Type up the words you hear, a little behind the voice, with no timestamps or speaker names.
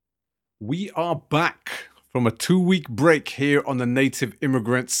We are back from a 2-week break here on the Native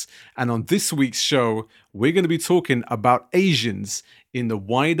Immigrants. And on this week's show, we're going to be talking about Asians in the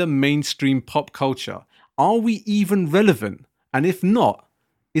wider mainstream pop culture. Are we even relevant? And if not,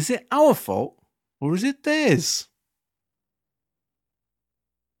 is it our fault or is it theirs?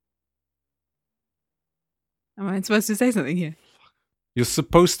 Am I supposed to say something here? You're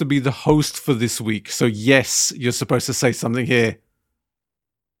supposed to be the host for this week. So yes, you're supposed to say something here.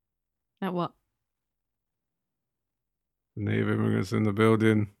 At what? Native immigrants in the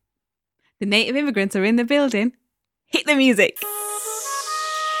building. The native immigrants are in the building. Hit the music.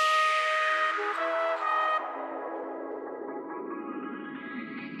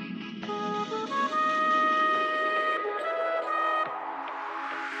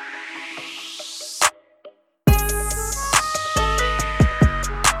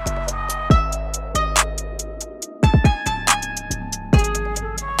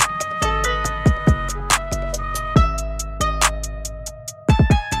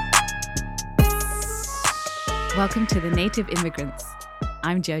 Welcome to the Native Immigrants.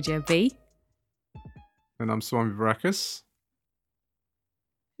 I'm Jojo B. And I'm Swami Barakas.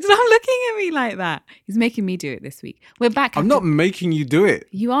 Stop looking at me like that. He's making me do it this week. We're back. I'm not making you do it.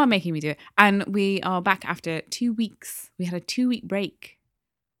 You are making me do it. And we are back after 2 weeks. We had a 2-week break.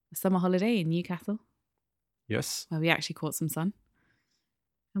 A summer holiday in Newcastle. Yes. Where we actually caught some sun.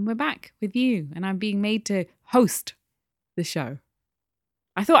 And we're back with you. And I'm being made to host the show.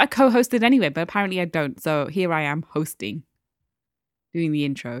 I thought I co-hosted anyway, but apparently I don't. So here I am hosting, doing the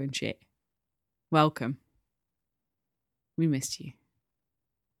intro and shit. Welcome. We missed you.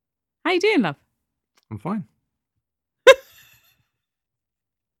 How you doing, love? I'm fine. Why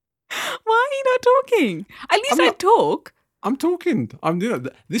are you not talking? At least I talk. I'm talking.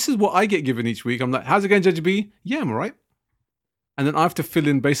 This is what I get given each week. I'm like, how's it going, JGB? Yeah, I'm all right. And then I have to fill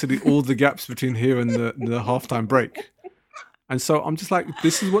in basically all the gaps between here and the halftime break. And so I'm just like,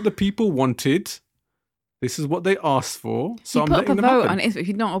 this is what the people wanted. This is what they asked for. So I'm letting them happen. If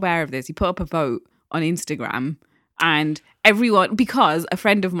you're not aware of this, he put up a vote on Instagram, and everyone, because a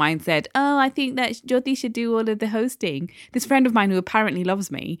friend of mine said, "Oh, I think that Jyoti should do all of the hosting." This friend of mine who apparently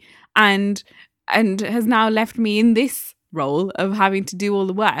loves me and has now left me in this role of having to do all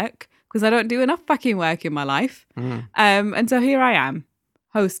the work because I don't do enough fucking work in my life. And so here I am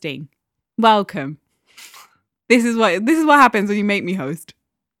hosting. Welcome. This is what happens when you make me host.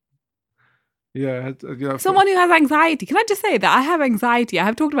 Yeah. Someone who has anxiety. Can I just say that I have anxiety? I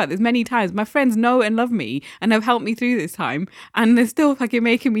have talked about this many times. My friends know and love me and have helped me through this time. And they're still fucking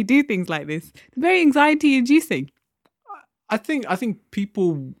making me do things like this. It's very anxiety inducing. I think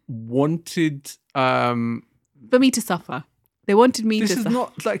people wanted for me to suffer. They wanted me to suffer. This is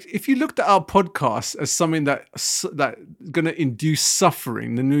not like, if you looked at our podcast as something that's going to induce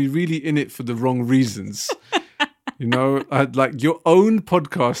suffering, then we're really in it for the wrong reasons. You know, like your own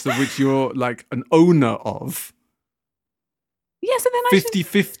podcast of which you're like an owner of. Yeah, so then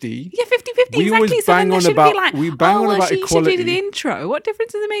 50-50. Yeah, 50-50, exactly. So then there should be like, we bang on about she equality. should do the intro. What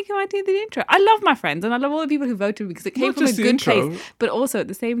difference does it make if I do the intro? I love my friends and I love all the people who voted because it came Not from a just the good intro. place. But also at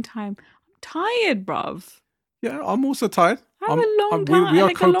the same time, I'm tired, bruv. Yeah, I'm also tired. I have a long time. We are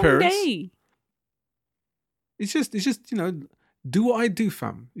like co-parents. A long co-parents. day. It's just, you know, do what I do,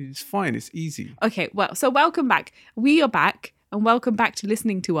 fam. It's fine. It's easy. Okay, well, so welcome back. We are back, and welcome back to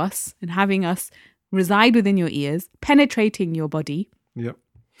listening to us and having us reside within your ears, penetrating your body. Yep.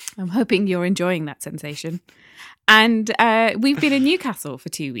 I'm hoping you're enjoying that sensation. And we've been in Newcastle for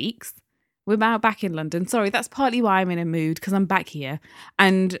 2 weeks. We're now back in London. Sorry, that's partly why I'm in a mood, because I'm back here.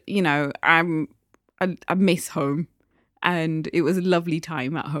 And, you know, I miss home. And it was a lovely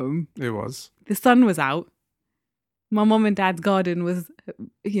time at home. It was. The sun was out. My mum and dad's garden was,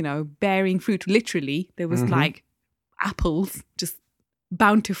 you know, bearing fruit. Literally, there was like apples, just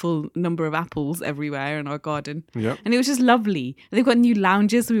bountiful number of apples everywhere in our garden. Yep. And it was just lovely. And they've got new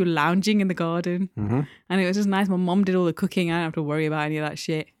lounges, so we were lounging in the garden. And it was just nice. My mum did all the cooking. I didn't have to worry about any of that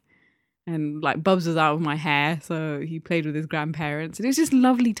shit. And like Bubs was out of my hair, so he played with his grandparents. And it was just a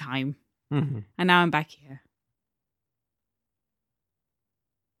lovely time. And now I'm back here.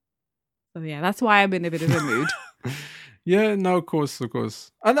 So yeah, that's why I'm in a bit of a mood. Yeah, no, of course.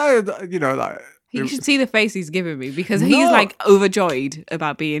 I know, you know, like... You should see the face he's giving me because he's like overjoyed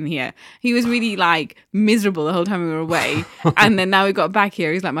about being here. He was really like miserable the whole time we were away. And then now we got back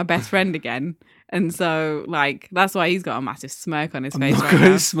here, he's like my best friend again. And so, like, that's why he's got a massive smirk on his I'm face not right going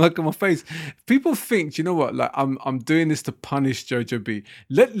now. to smirk on my face. People think, you know what? Like I'm doing this to punish Jojo B.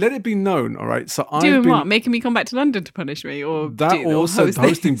 Let it be known, all right. So I've Doing been what? Making me come back to London to punish me, or that or also host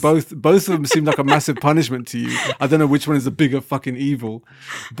hosting this? both of them seem like a massive punishment to you. I don't know which one is the bigger fucking evil,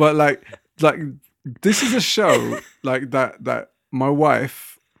 but like this is a show like that my wife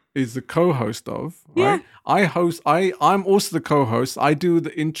is the co-host of, right? Yeah. I host. I'm also the co-host. I do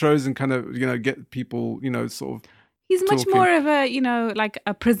the intros and kind of get people sort of. He's much talking. more of a, like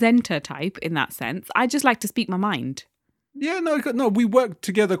a presenter type in that sense. I just like to speak my mind. Yeah, no, we work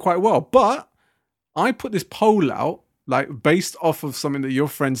together quite well. But I put this poll out, like based off of something that your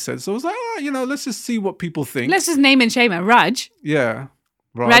friend said. So I was like, let's just see what people think. Let's just name and shame her. Raj. Yeah,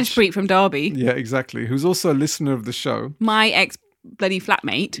 Rajpreet from Derby. Yeah, exactly. Who's also a listener of the show. My ex bloody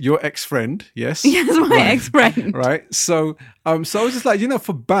flatmate. Your ex-friend, yes. Yes, my ex-friend. Right. So I was just like,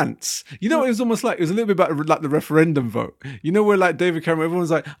 for bants, it was almost like, it was a little bit about like the referendum vote, where like David Cameron,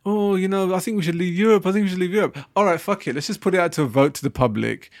 everyone's like, oh, I think we should leave Europe. All right, fuck it. Let's just put it out to a vote to the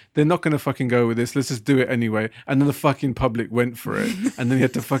public. They're not going to fucking go with this. Let's just do it anyway. And then the fucking public went for it. And then you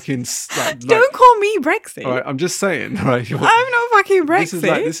had to fucking Don't call me Brexit. All right, I'm just saying, right? I'm not fucking Brexit.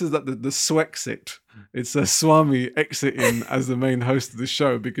 This is like the Swexit. It's a Swami exiting as the main host of the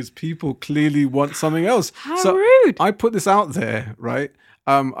show because people clearly want something else. How rude. I put this out there, right?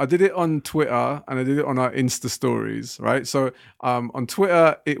 I did it on Twitter and I did it on our Insta stories, right? So on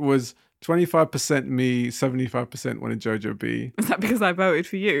Twitter, it was 25% me, 75% wanted Jojo B. Is that because I voted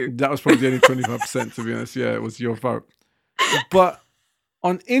for you? That was probably only 25%, to be honest. Yeah, it was your vote. But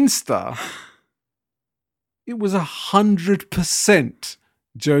on Insta, it was 100%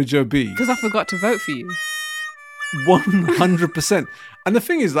 Jojo B. Because I forgot to vote for you. 100%. And the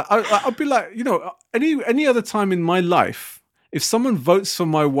thing is that I'll be like, any other time in my life, if someone votes for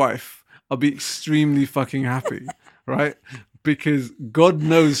my wife, I'll be extremely fucking happy, right? Because God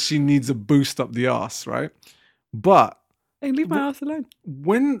knows she needs a boost up the arse, right? But Hey, leave my ass alone.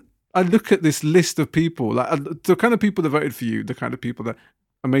 when I look at this list of people, like the kind of people that voted for you, the kind of people that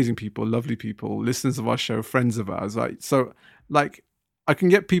amazing people, lovely people, listeners of our show, friends of ours, right? So like I can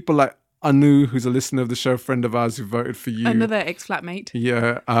get people like Anu, who's a listener of the show, friend of ours who voted for you. Another ex-flatmate.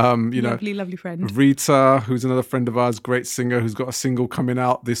 Yeah. Lovely friend. Rita, who's another friend of ours, great singer, who's got a single coming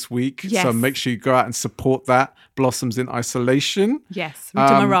out this week. Yes. So make sure you go out and support that. Blossoms in Isolation. Yes.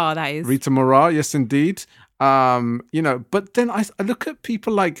 Rita Mara, that is. Rita Mara, yes, indeed. But then I look at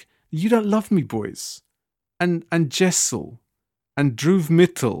people like You Don't Love Me Boys and Jessel and Dhruv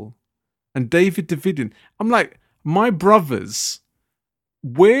Mittal and David Davidian. I'm like, my brothers,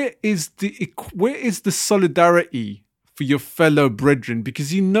 where is the solidarity for your fellow brethren?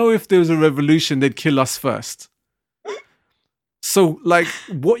 Because if there was a revolution, they'd kill us first. So like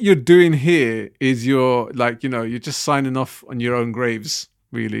what you're doing here is you're just signing off on your own graves,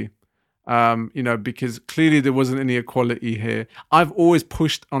 really. Because clearly there wasn't any equality here. I've always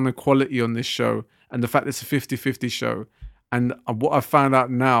pushed on equality on this show and the fact it's a 50-50 show. And what I found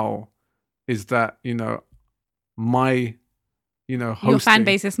out now is that, my hosting, your fan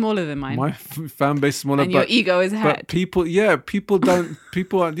base is smaller than mine. my fan base is smaller, and your ego is hurt. But people are,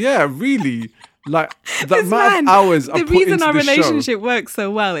 really, like the This amount man, of hours I the put reason into our this relationship show. works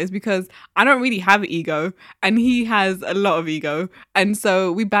so well is because I don't really have ego and he has a lot of ego, and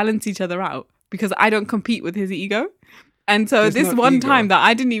so we balance each other out because I don't compete with his ego. And so There's this no one ego. time that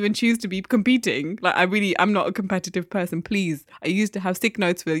I didn't even choose to be competing, like I'm not a competitive person, please. I used to have sick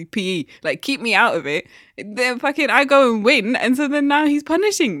notes for PE, like keep me out of it. Then fucking I go and win, and so then now he's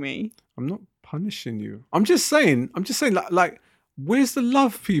punishing me. I'm not punishing you. I'm just saying like where's the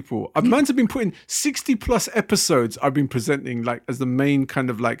love, people? I've meant to been putting 60 plus episodes I've been presenting like as the main kind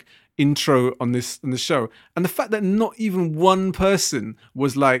of like intro on the show. And the fact that not even one person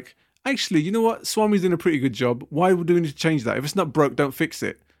was like, actually, you know what? Swami's doing a pretty good job. Why do we need to change that? If it's not broke, don't fix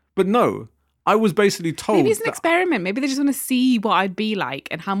it. But no, I was basically told Maybe it's an experiment. Maybe they just want to see what I'd be like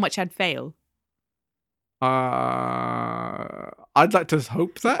and how much I'd fail. I'd like to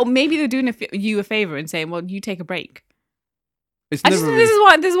hope that. Or maybe they're doing you a favor and saying, well, you take a break. It's This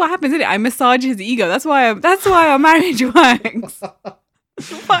is what happens, isn't it? I massage his ego. That's why our marriage works.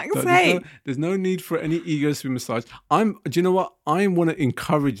 For fuck's sake. There's no need for any egos to be massaged. Do you know what? I want to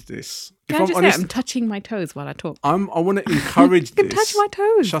encourage this. Can I just say I'm touching my toes while I talk? I want to encourage You this. can touch my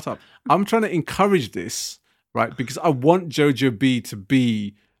toes. Shut up. I'm trying to encourage this, right? Because I want Jojo B to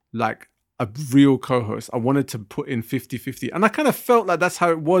be like a real co-host. I wanted to put in 50-50. And I kind of felt like that's how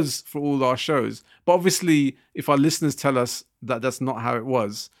it was for all our shows. But obviously, if our listeners tell us that that's not how it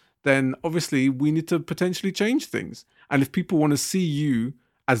was, then obviously we need to potentially change things. And if people want to see you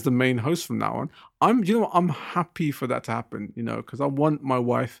as the main host from now on. I'm happy for that to happen, because I want my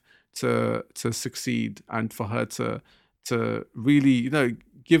wife to succeed and for her to really,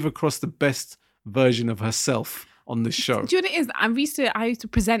 give across the best version of herself on this show. Do you know what it is? I used to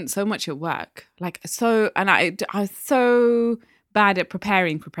present so much at work, and I was so bad at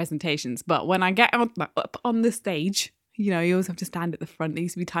preparing for presentations. But when I get up on the stage, you always have to stand at the front. There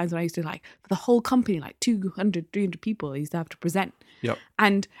used to be times when I used to, for the whole company, 200, 300 people, I used to have to present. Yep.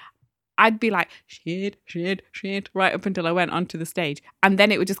 And I'd be like, shit, right up until I went onto the stage. And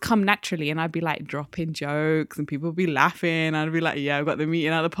then it would just come naturally, and I'd be dropping jokes and people would be laughing. I'd be like, yeah, I've got the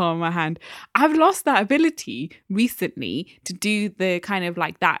meeting out of the palm of my hand. I've lost that ability recently to do the kind of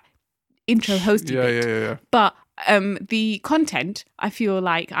that intro hosting bit. Yeah. But the content I feel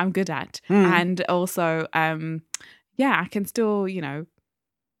like I'm good at. And also, I can still,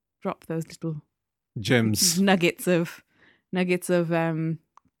 drop those little gems, nuggets of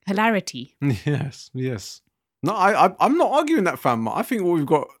hilarity. Yes. No, I'm not arguing that, fam. I think what we've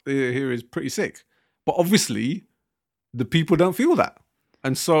got here is pretty sick. But obviously, the people don't feel that,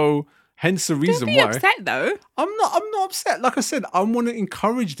 and so hence the reason why. Don't be upset though. I'm not upset. Like I said, I want to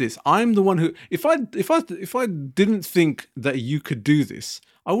encourage this. I'm the one who, if I didn't think that you could do this,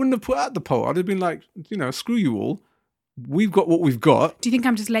 I wouldn't have put out the poll. I'd have been like, screw you all. We've got what we've got. Do you think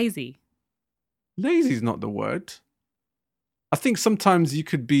I'm just lazy? Lazy is not the word. I think sometimes you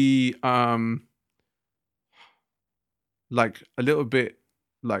could be a little bit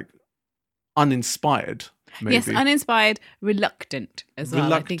uninspired. Maybe. Yes, uninspired, reluctant as well.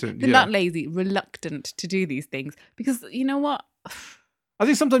 Reluctant, I think. Not lazy, reluctant to do these things. Because you know what? I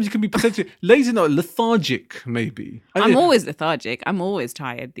think sometimes you can be potentially lazy, not lethargic, maybe. I'm always lethargic. I'm always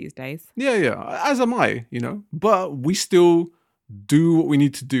tired these days. Yeah. As am I, But we still do what we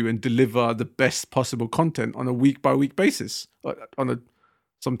need to do and deliver the best possible content on a week-by-week basis.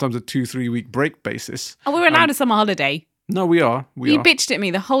 Sometimes a 2-3 week break basis. Oh, we're allowed a summer holiday. No, we are. You bitched at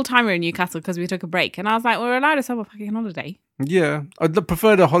me the whole time we were in Newcastle because we took a break. And I was like, we're allowed a summer fucking holiday. Yeah. I'd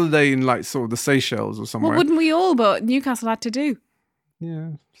prefer a holiday in sort of the Seychelles or somewhere. Well, wouldn't we all? But Newcastle had to do.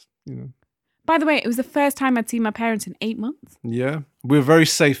 Yeah. By the way, it was the first time I'd seen my parents in 8 months. Yeah. We were very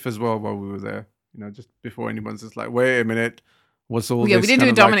safe as well while we were there. Just before anyone's just like, wait a minute. What's all this? We didn't do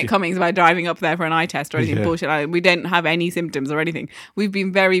a Dominic Cummings by driving up there for an eye test or anything bullshit. We didn't have any symptoms or anything. We've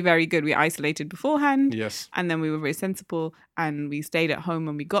been very, very good. We isolated beforehand. Yes. And then we were very sensible and we stayed at home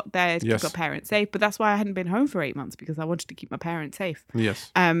when we got there to keep our parents safe. But that's why I hadn't been home for 8 months, because I wanted to keep my parents safe.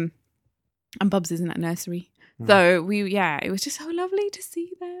 Yes. And Bubs is in that nursery. So it was just so lovely to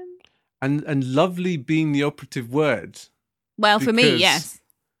see them. And lovely being the operative word. Well, for me, yes.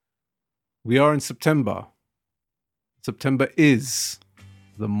 We are in September. September is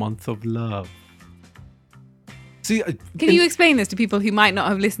the month of love. See, can you explain this to people who might not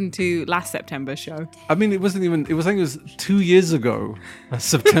have listened to last September's show? I mean, it was 2 years ago,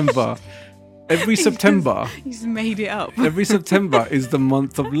 September. Every September. You just made it up. Every September is the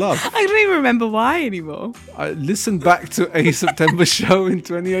month of love. I don't even remember why anymore. I listened back to a September show in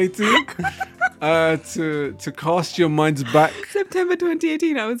 2018 to cast your minds back. September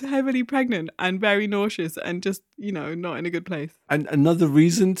 2018, I was heavily pregnant and very nauseous and just, not in a good place. And another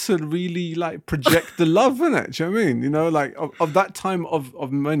reason to really project the love, isn't it? Do you know what I mean? Of that time of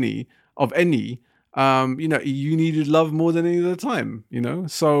any. You needed love more than any other time,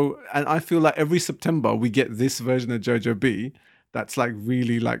 So, and I feel like every September we get this version of Jojo B that's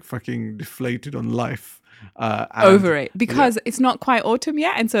really fucking deflated on life. Over it, because it's not quite autumn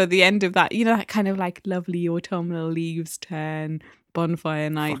yet. And so at the end of that, that kind of lovely autumnal leaves turn, bonfire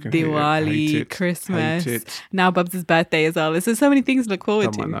night, Diwali, Christmas. Now Bubs' birthday as well. There's so many things to look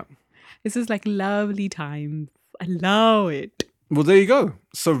forward to. This is lovely times. I love it. Well, there you go.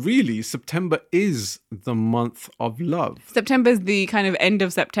 So really, September is the month of love. September is the kind of end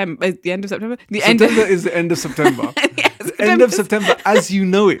of September. The end of September? September is the end of September. The end of September as you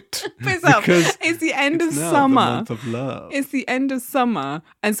know it. Because it's the end of summer. The month of love. It's the end of summer.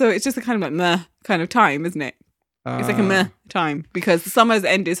 And so it's just a kind of meh kind of time, isn't it? It's a meh time because the summer's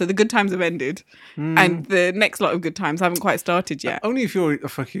ended, so the good times have ended, and the next lot of good times haven't quite started yet. Only if you're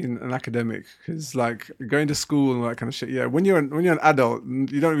an academic, because going to school and all that kind of shit. Yeah, when you're an adult,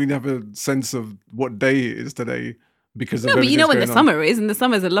 you don't really have a sense of what day it is today because of but you know when the summer is, and the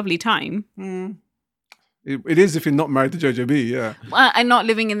summer's a lovely time. It is if you're not married to Jojo B, yeah. And not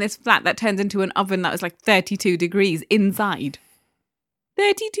living in this flat that turns into an oven that was 32 degrees inside.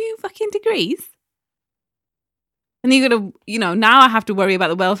 32 fucking degrees. And you gotta, now I have to worry about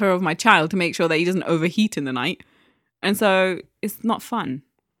the welfare of my child to make sure that he doesn't overheat in the night. And so it's not fun.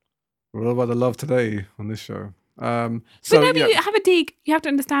 What about the love today on this show? But So no, but yeah, you have a dig. You have to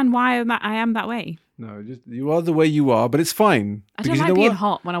understand why I am that way. no, just you are the way you are, but it's fine. I don't Because you like know being what?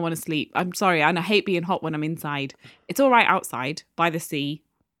 hot when I want to sleep. I'm sorry, and I hate being hot when I'm inside. It's all right outside by the sea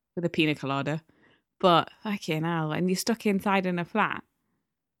with a pina colada, but fucking hell, and you're stuck inside in a flat.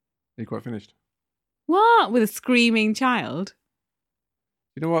 You're quite finished. What? With a screaming child?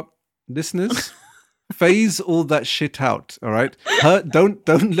 You know what, listeners? Phase all that shit out, all right? Don't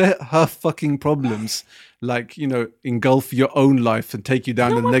let her fucking problems engulf your own life and take you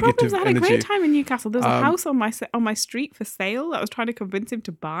down No, the my negative problems. I had a energy. great time in Newcastle. There's a house on my street for sale that I was trying to convince him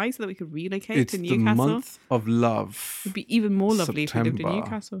to buy so that we could relocate It's to the Newcastle. month of love. It'd be even more lovely if we lived in September.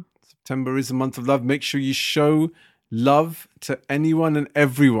 Newcastle. September is a month of love. Make sure you show love to anyone and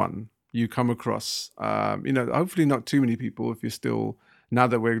everyone you come across. Hopefully not too many people if you're still, now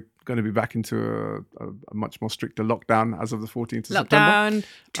that we're going to be back into a much more stricter lockdown as of the 14th of September.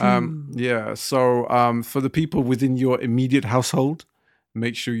 Lockdown. So for the people within your immediate household,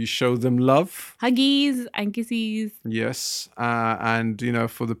 make sure you show them love. Huggies and kisses. Yes. And,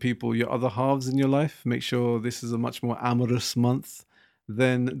 for the people, your other halves in your life, make sure this is a much more amorous month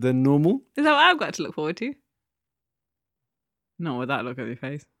than normal. Is that what I've got to look forward to? Not with that look on your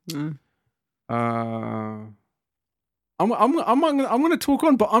face. Mm. I'm going to talk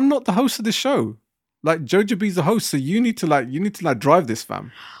on, but I'm not the host of this show. Like Jojo B's the host, so you need to drive this,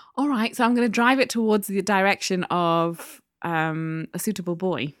 fam. All right, so I'm going to drive it towards the direction of a suitable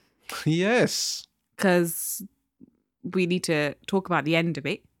boy. Yes. Because we need to talk about the end of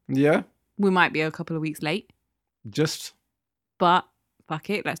it. Yeah. We might be a couple of weeks late. But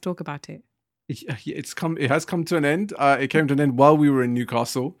fuck it, let's talk about it. It has come to an end. It came to an end while we were in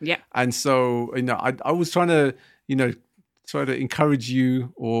Newcastle. Yeah. And so, I was trying to, try to encourage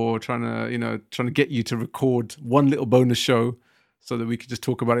you or trying to get you to record one little bonus show so that we could just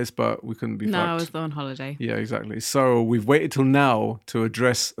talk about this, but we couldn't be fucked. No, I was on holiday. Yeah, exactly. So we've waited till now to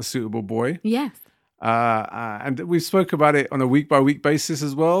address a suitable boy. Yes. And we spoke about it on a week-by-week basis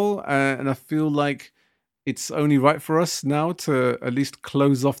as well. And I feel like it's only right for us now to at least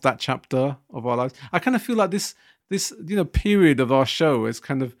close off that chapter of our lives. I kind of feel like this period of our show has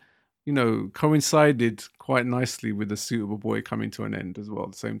kind of, coincided quite nicely with the suitable boy coming to an end as well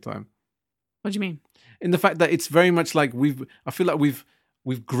at the same time. What do you mean? In the fact that it's very much like I feel like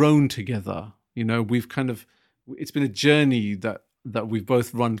we've grown together. We've kind of, it's been a journey that we've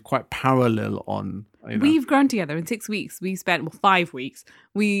both run quite parallel on. We've grown together in 6 weeks. We spent 5 weeks.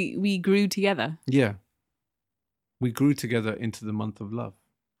 We grew together. Yeah. We grew together into the month of love.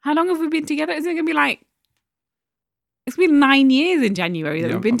 How long have we been together? Is it going to be like... It's been 9 years in January that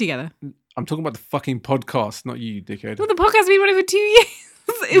we've been together. I'm talking about the fucking podcast, not you, dickhead. Well, the podcast has been running for 2 years.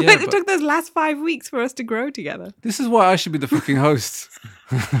 It but took those last 5 weeks for us to grow together. This is why I should be the fucking host.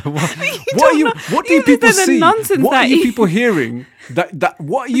 What do You people listen to see? nonsense What that are you you- people hearing?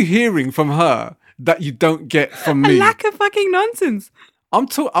 What are you hearing from her that you don't get from me? A lack of fucking nonsense. I'm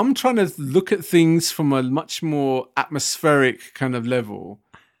trying to look at things from a much more atmospheric kind of level.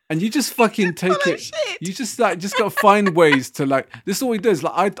 And you just fucking take full of it. shit. You just gotta find ways to this is all he does.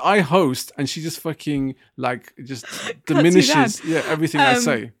 Like I host and she just fucking just diminishes everything I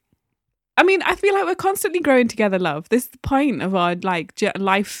say. I mean, I feel like we're constantly growing together, love. This is the point of our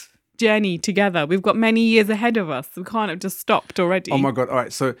life journey together. We've got many years ahead of us. We can't have just stopped already. Oh my god! All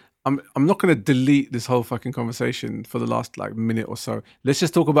right, so I'm not gonna delete this whole fucking conversation for the last minute or so. Let's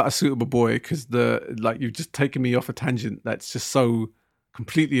just talk about a suitable boy because you've just taken me off a tangent that's just so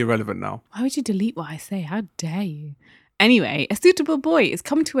completely irrelevant now. Why would you delete what I say? How dare you? Anyway, A Suitable Boy has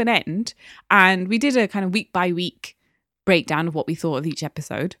come to an end, and we did a kind of week by week breakdown of what we thought of each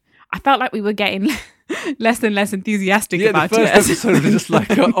episode. I felt like we were getting less and less enthusiastic about it. Yeah, the first episode was just like,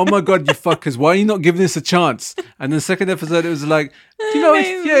 oh my god, you fuckers, why are you not giving this a chance? And the second episode, it was like,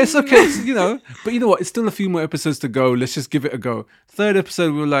 it's okay, but you know what? It's still a few more episodes to go. Let's just give it a go. Third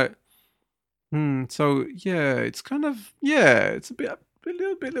episode, we were like, so yeah, it's kind of, it's a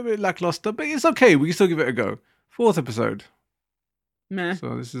little bit lackluster, but it's okay. We can still give it a go. Fourth episode. Meh.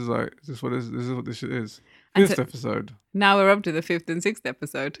 So this is what this shit is. And Fifth so- episode. Now we're up to the 5th and 6th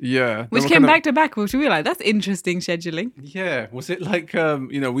episode. Yeah. Which came back to back, which we were like, that's interesting scheduling. Yeah. Was it like,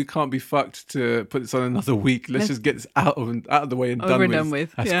 we can't be fucked to put this on another week. Let's just get this out of the way and done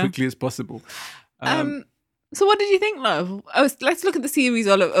with as quickly as possible. So what did you think, love? Oh, let's look at the series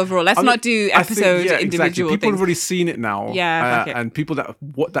overall. Let's not do episode individual exactly. People things. have already seen it now. Yeah, and people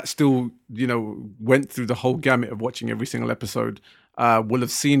that still went through the whole gamut of watching every single episode will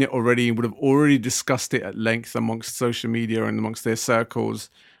have seen it already and would have already discussed it at length amongst social media and amongst their circles.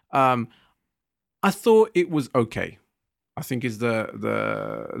 I thought it was okay. I think is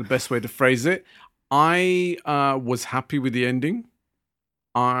the best way to phrase it. I was happy with the ending.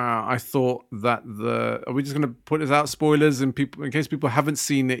 I thought that are we just going to put this out spoilers in case people haven't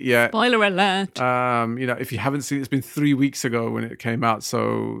seen it yet? Spoiler alert. If you haven't seen it, it's been 3 weeks ago when it came out.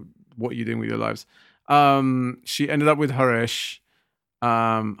 So what are you doing with your lives? She ended up with Harish.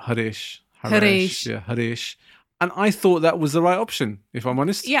 Harish. Yeah, Harish. And I thought that was the right option, if I'm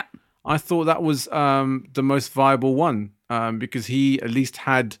honest. Yeah. I thought that was the most viable one because he at least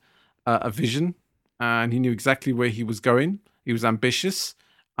had a vision and he knew exactly where he was going. He was ambitious.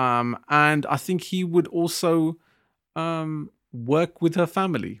 And I think he would also work with her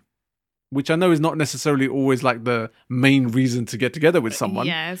family, which I know is not necessarily always like the main reason to get together with someone.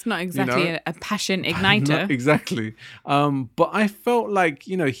 Yeah, it's not exactly a passion igniter. Not exactly. But I felt like,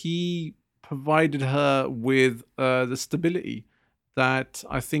 he provided her with the stability that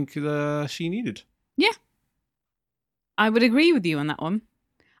I think she needed. Yeah. I would agree with you on that one.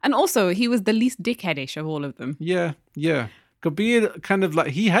 And also, he was the least dickheadish of all of them. Yeah. Could be kind of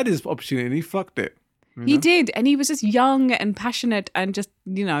like he had his opportunity and he fucked it. He did. And he was just young and passionate and just,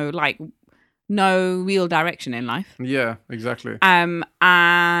 like no real direction in life. Yeah, exactly. And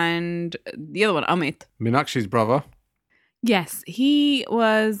the other one, Amit. Meenakshi's brother. Yes, he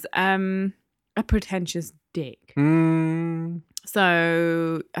was a pretentious dick.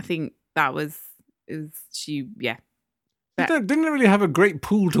 So I think that was she. Yeah, didn't really have a great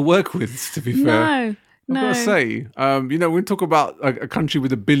pool to work with. To be fair, no. I've got to say, when we talk about a country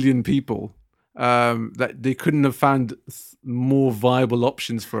with 1 billion people, that they couldn't have found more viable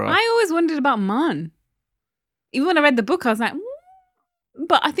options for her. I always wondered about Man. Even when I read the book, I was like,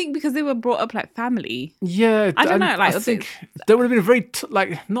 but I think because they were brought up like family. Yeah, I don't know. Like, I think there would have been a very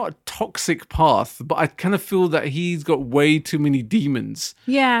not a toxic path, but I kind of feel that he's got way too many demons.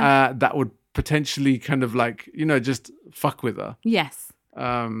 Yeah, that would potentially kind of just fuck with her. Yes.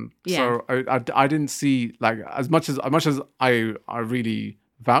 So I didn't see like as much as I really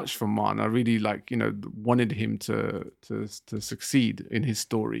vouched for Man. I really wanted him to succeed in his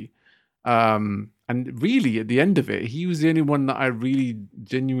story. And really at the end of it, he was the only one that I really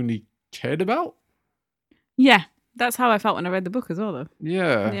genuinely cared about. Yeah, that's how I felt when I read the book as well, though.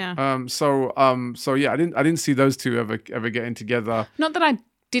 Yeah. So yeah, I didn't see those two ever getting together. Not that I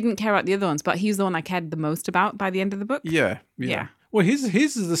didn't care about the other ones, but he's the one I cared the most about by the end of the book. Yeah. Well, his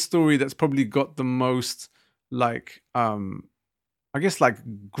is the story that's probably got the most I guess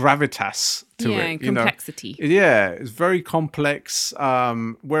gravitas to it. And complexity. It's very complex.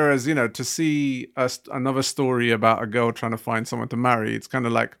 Whereas, to see another story about a girl trying to find someone to marry, it's kind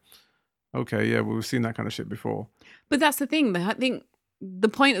of like, okay, yeah, we've seen that kind of shit before. But that's the thing. I think the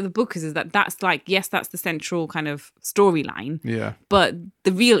point of the book is that that's yes, that's the central kind of storyline. Yeah. But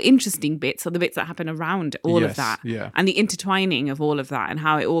the real interesting bits are the bits that happen around all of that. Yeah. And the intertwining of all of that and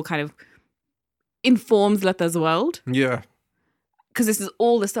how it all kind of informs Lata's world. Yeah. Because this is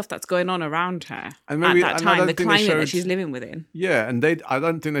all the stuff that's going on around her and maybe, at that time, the climate that she's living within. Yeah, and I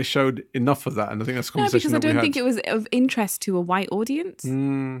don't think they showed enough of that, and I think that's a conversation because I don't think it was of interest to a white audience.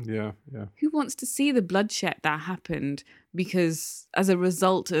 Yeah. Who wants to see the bloodshed that happened because as a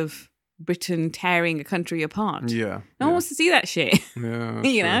result of Britain tearing a country apart? Yeah. No one wants to see that shit.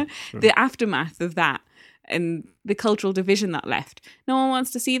 Yeah, true. The aftermath of that and the cultural division that left. No one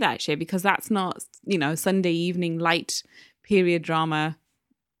wants to see that shit because that's not, Sunday evening light period drama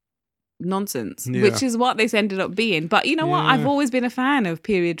nonsense, which is what this ended up being. But you know what? I've always been a fan of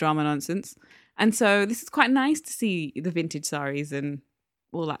period drama nonsense. And so this is quite nice to see the vintage saris and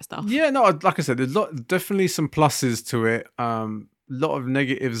all that stuff. Yeah, no, like I said, there's definitely some pluses to it. Lot of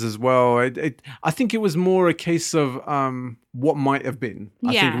negatives as well. I think it was more a case of what might have been.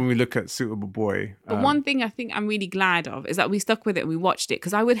 I think when we look at Suitable Boy. But one thing I think I'm really glad of is that we stuck with it and we watched it,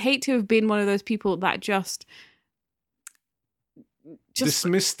 because I would hate to have been one of those people that just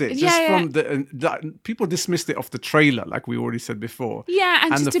dismissed it. People dismissed it off the trailer, like we already said before. Yeah,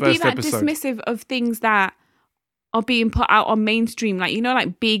 and just to be that dismissive of things that are being put out on mainstream,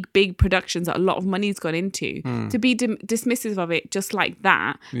 like big productions that a lot of money's gone into, to be dismissive of it just like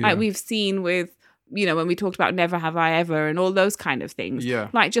that, like we've seen with, when we talked about Never Have I Ever and all those kind of things,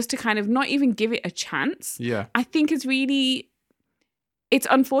 like just to kind of not even give it a chance, I think it's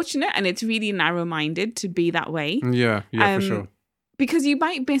unfortunate and it's really narrow-minded to be that way. For sure. Because you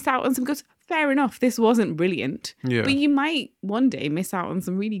might miss out on some good. Fair enough, this wasn't brilliant. Yeah. But you might one day miss out on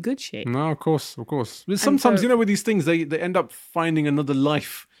some really good shit. No, of course. But sometimes, with these things, they end up finding another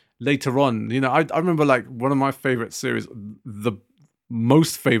life later on. I remember one of my favorite series, the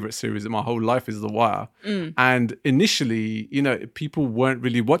most favorite series in my whole life is The Wire. And initially, people weren't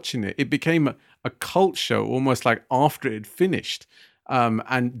really watching it. It became a cult show almost like after it had finished.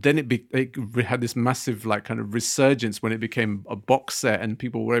 And then it had this massive like kind of resurgence when it became a box set and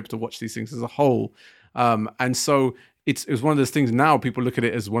people were able to watch these things as a whole. And so it was one of those things. Now people look at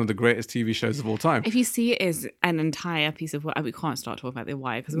it as one of the greatest TV shows of all time. If you see it as an entire piece of work, we can't start talking about The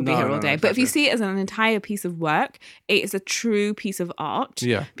Wire because we'll be No, here all no, day. no, But if you exactly. see it as an entire piece of work, it is a true piece of art.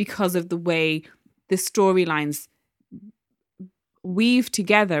 Yeah. Because of the way the storylines weave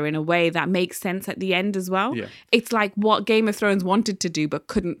together in a way that makes sense at the end as well. Yeah. It's like what Game of Thrones wanted to do but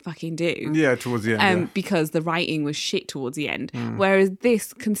couldn't fucking do. Yeah, towards the end. Because the writing was shit towards the end. Mm. Whereas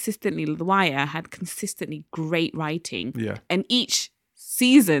this consistently, The Wire had consistently great writing. Yeah. And each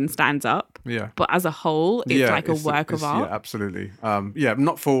season stands up. Yeah. But as a whole, it's like a work of art. Yeah, absolutely.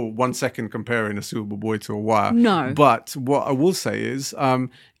 Not for 1 second comparing a Superboy to a Wire. No. But what I will say is,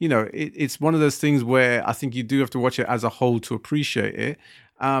 it's one of those things where I think you do have to watch it as a whole to appreciate it.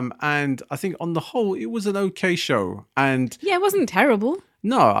 And I think on the whole, it was an okay show. And yeah, it wasn't terrible.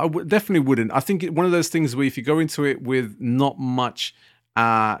 no, definitely wouldn't. I think one of those things where if you go into it with not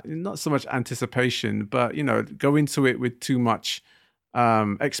so much anticipation, but, go into it with too much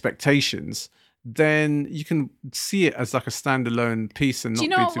expectations, then you can see it as like a standalone piece and not Do you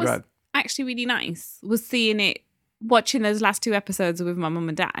know be what too was bad. actually really nice? Was watching those last 2 episodes with my mum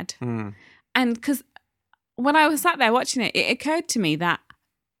and dad. Mm. And because when I was sat there watching it, it occurred to me that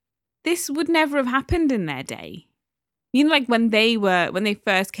this would never have happened in their day. Like when they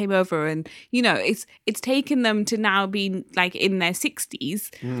first came over, and it's taken them to now be like in their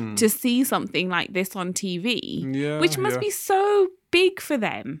 60s to see something like this on TV, which must be so big for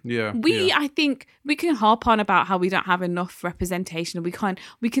them. Yeah, I think we can harp on about how we don't have enough representation.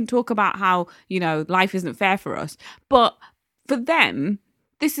 We can talk about how life isn't fair for us, but for them,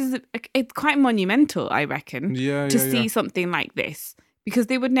 it's quite monumental, I reckon. To see something like this. Because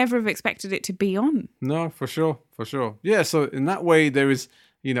they would never have expected it to be on. No, for sure. Yeah, so in that way, there is,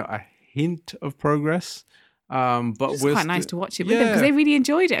 a hint of progress. But it's quite nice to watch it with them because they really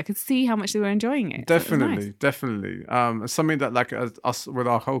enjoyed it. I could see how much they were enjoying it. Definitely. Something that like us with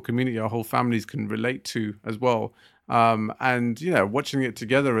our whole community, our whole families can relate to as well. And, watching it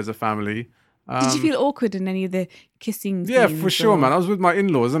together as a family. Did you feel awkward in any of the kissing scenes? Yeah, for sure, man. I was with my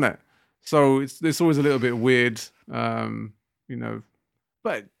in-laws, isn't it? So it's always a little bit weird,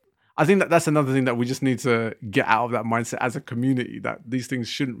 But I think that's another thing that we just need to get out of that mindset as a community, that these things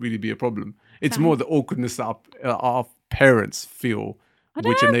shouldn't really be a problem. It's more the awkwardness that our parents feel,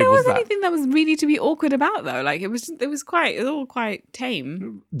 which enables that. There was anything that was really to be awkward about, though. Like it was all quite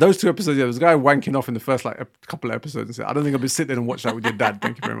tame. Those 2 episodes, there was a guy wanking off in the first like a couple of episodes and said, I don't think I'll be sitting there and watch that with your dad.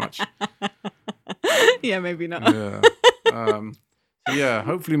 Thank you very much. Yeah, maybe not. Yeah.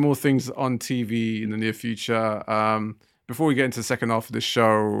 Hopefully more things on TV in the near future. Before we get into the second half of the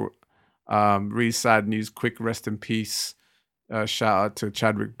show, really sad news. Quick rest in peace. Shout out to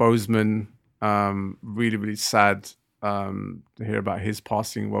Chadwick Boseman. Really, really sad to hear about his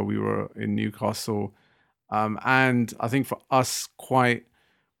passing while we were in Newcastle. And I think for us, quite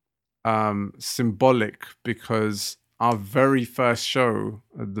symbolic because our very first show,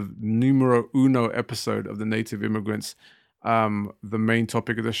 the numero uno episode of the Native Immigrants, the main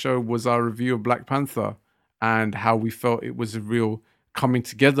topic of the show was our review of Black Panther. And how we felt it was a real coming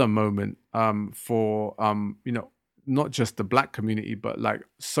together moment for, not just the Black community, but like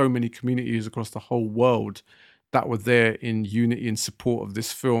so many communities across the whole world that were there in unity and support of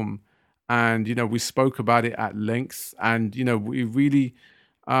this film. And, we spoke about it at length and, we really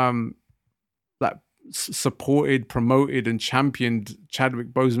supported, promoted and championed Chadwick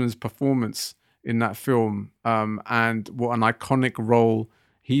Boseman's performance in that film and what an iconic role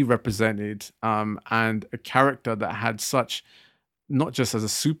he represented, and a character that had such, not just as a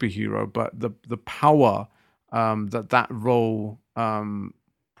superhero, but the power that role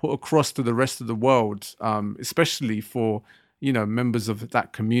put across to the rest of the world, especially for members of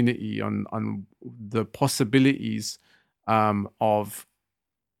that community on the possibilities of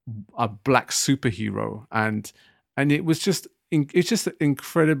a Black superhero, and it was just. It's just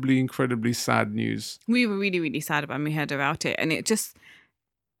incredibly sad news. We were really, really sad when we heard about it, and it just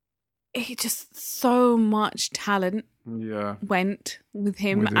so much talent went with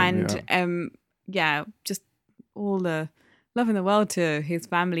him just all the love in the world to his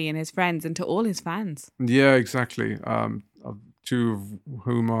family and his friends and to all his fans. Yeah, exactly. 2 of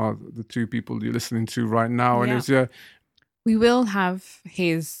whom are the 2 people you're listening to right now. And we will have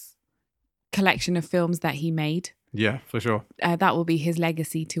his collection of films that he made. Yeah, for sure. That will be his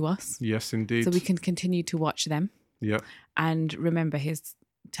legacy to us. Yes, indeed. So we can continue to watch them. Yeah. And remember his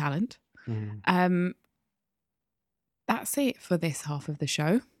talent. Mm-hmm. That's it for this half of the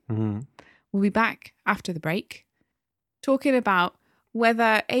show. Mm-hmm. We'll be back after the break talking about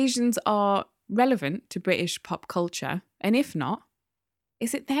whether Asians are relevant to British pop culture, and if not,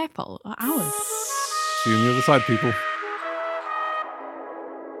 is it their fault or ours? See you on the other side, people.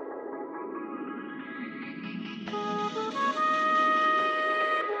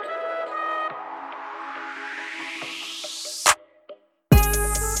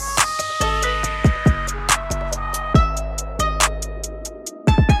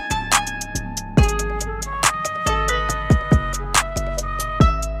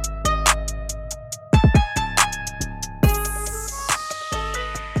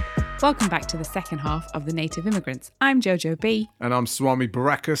 Welcome back to the second half of The Native Immigrants. I'm Jojo B. And I'm Swami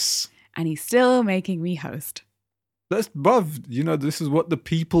Barakas. And he's still making me host. That's bruv, this is what the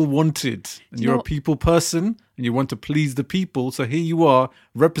people wanted. And you're a people person and you want to please the people. So here you are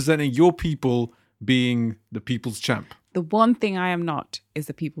representing your people, being the people's champ. The one thing I am not is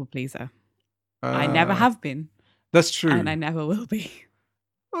a people pleaser. I never have been. That's true. And I never will be.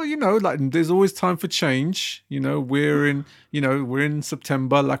 Well, there's always time for change. We're in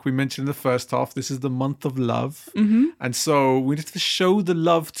September, like we mentioned in the first half. This is the month of love. Mm-hmm. And so we need to show the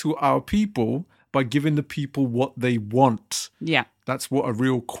love to our people by giving the people what they want. Yeah. That's what a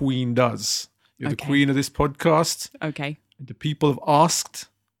real queen does. You're the Okay. queen of this podcast. Okay. The people have asked,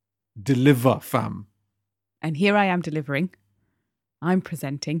 deliver, fam. And here I am delivering. I'm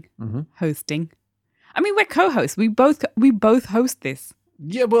presenting, Mm-hmm. hosting. I mean, we're co-hosts. We both host this.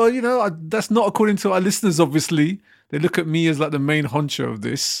 Yeah, well, that's not according to our listeners, obviously. They look at me as like the main honcho of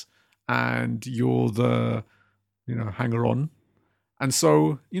this, and you're the, hanger-on. And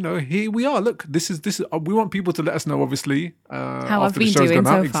so, here we are. Look, this is. We want people to let us know, obviously, How I've after the been show's doing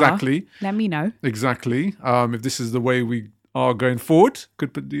gone out. so far. Exactly. Let me know. Exactly. If this is the way we are going forward,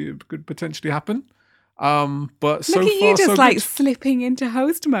 could potentially happen. But so Look at far, you just so good. slipping into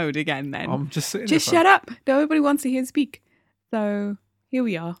host mode again then. I'm just sitting Just there, shut up. Nobody wants to hear speak. So here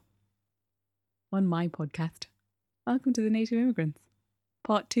we are on my podcast. Welcome to the Native Immigrants,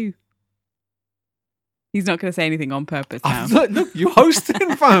 part 2. He's not going to say anything on purpose now. Look, you're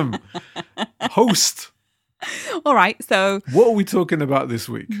hosting, fam. Host. All right. So, What are we talking about this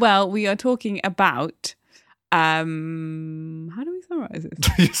week? well, we are talking about, how do we summarize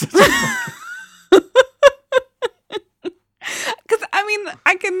this? Because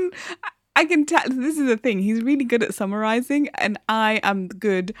I can tell, this is the thing. He's really good at summarizing, and I am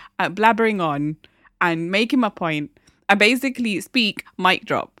good at blabbering on and making my point. I basically speak, mic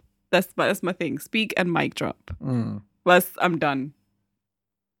drop. That's my thing. Speak and mic drop. Plus, I'm done.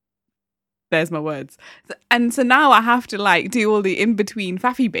 There's my words. So now I have to do all the in between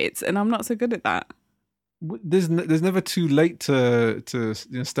faffy bits, and I'm not so good at that. There's never too late to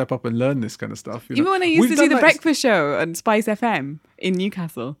step up and learn this kind of stuff. Even when I used to do the breakfast show on Spice FM in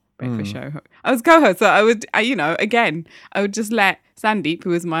Newcastle. Breakfast show. I was co-host, so I would just let Sandeep, who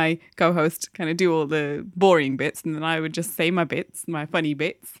was my co-host, kind of do all the boring bits, and then I would just say my bits, my funny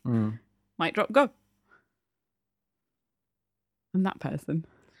bits. Mic drop, go. I'm that person.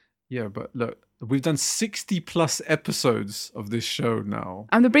 Yeah, but look, we've done 60 plus episodes of this show now.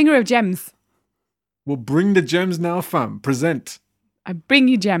 I'm the bringer of gems. We'll bring the gems now, fam. Present. I bring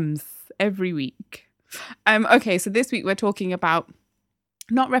you gems every week. Okay, so this week we're talking about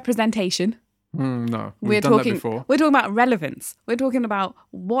not representation. No, we've done that before. We're talking about relevance. We're talking about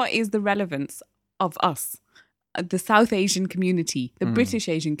what is the relevance of us, the South Asian community, the British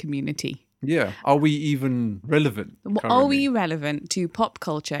Asian community. Yeah. Are we even relevant? Are we relevant to pop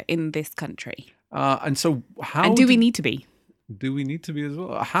culture in this country? And so how... And do we need to be? Do we need to be as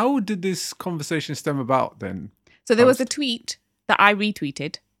well? How did this conversation stem about then? So there was a tweet that I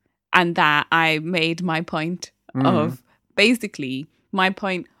retweeted and that I made my point of basically my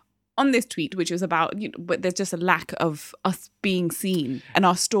point on this tweet, which was about, but there's just a lack of us being seen and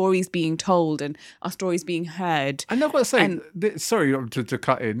our stories being told and our stories being heard. And I've got to say, sorry to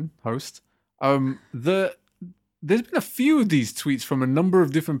cut in, host. There's been a few of these tweets from a number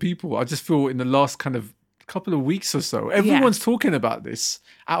of different people. I just feel in the last kind of couple of weeks or so, everyone's talking about this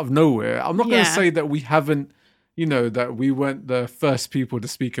out of nowhere. I'm not going to say that we haven't, that we weren't the first people to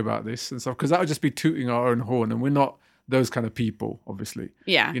speak about this and stuff, because that would just be tooting our own horn, and we're not those kind of people, obviously.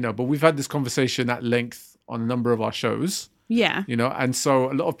 Yeah. But we've had this conversation at length on a number of our shows. Yeah. And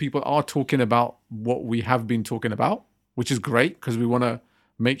so a lot of people are talking about what we have been talking about, which is great because we want to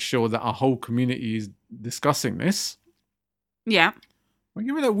make sure that our whole community is discussing this. Yeah. Well,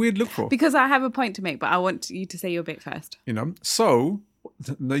 give me that weird look for. Because I have a point to make, but I want you to say your bit first. So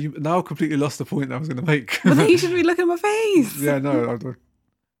now I completely lost the point I was going to make. But then you shouldn't be looking at my face. Yeah, no.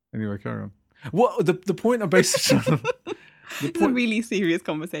 Anyway, carry on. What the point I basically It's a really serious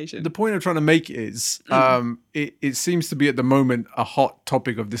conversation. The point I'm trying to make is it seems to be at the moment a hot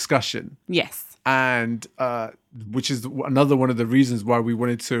topic of discussion. Yes. And which is another one of the reasons why we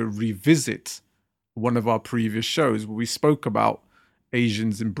wanted to revisit one of our previous shows where we spoke about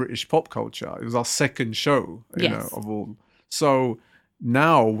Asians in British pop culture. It was our second show, you know, of all. So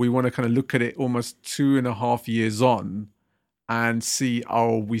now we want to kind of look at it almost 2.5 years on and see,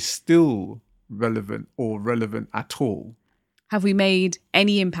 are we still relevant or relevant at all? Have we made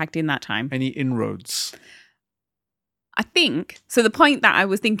any impact in that time? Any inroads? I think, so the point that I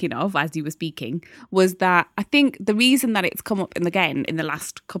was thinking of as you were speaking was that I think the reason that it's come up again in the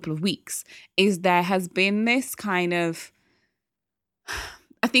last couple of weeks is there has been this kind of,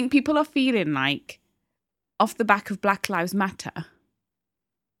 I think people are feeling like off the back of Black Lives Matter,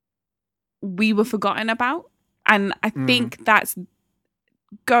 we were forgotten about. And I think that's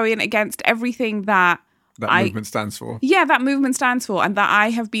going against everything that movement stands for. Yeah, that movement stands for, and that I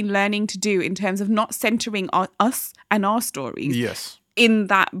have been learning to do in terms of not centering us and our stories in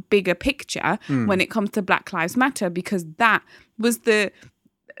that bigger picture when it comes to Black Lives Matter, because that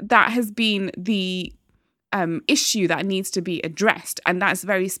has been the issue that needs to be addressed, and that's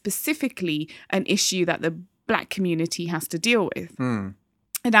very specifically an issue that the Black community has to deal with.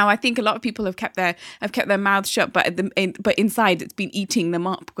 And now I think a lot of people have kept their mouths shut, but inside it's been eating them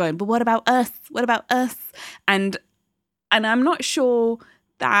up, going, but what about us? What about us? And I'm not sure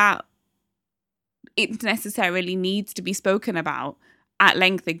that it necessarily needs to be spoken about at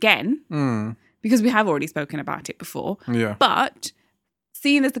length again, because we have already spoken about it before. Yeah. But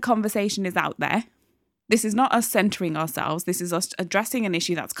seeing as the conversation is out there, this is not us centering ourselves. This is us addressing an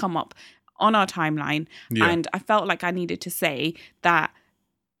issue that's come up on our timeline. Yeah. And I felt like I needed to say that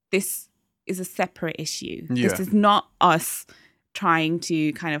this is a separate issue. Yeah. This is not us trying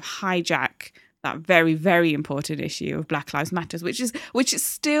to kind of hijack that very, very important issue of Black Lives Matter, which is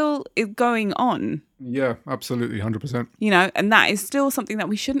still going on. Yeah, absolutely, 100%. You know, and that is still something that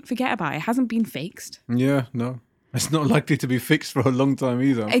we shouldn't forget about. It hasn't been fixed. Yeah, no. It's not likely to be fixed for a long time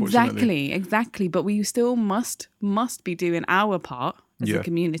either, unfortunately. Exactly. But we still must be doing our part as a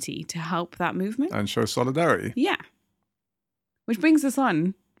community to help that movement. And show solidarity. Yeah. Which brings us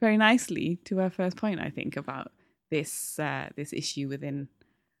on very nicely to our first point, I think, about this issue within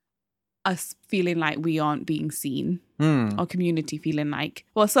us feeling like we aren't being seen. Our community feeling like,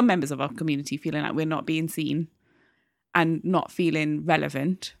 well, some members of our community feeling like we're not being seen and not feeling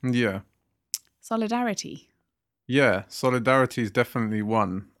relevant. Yeah. Solidarity. Yeah, solidarity is definitely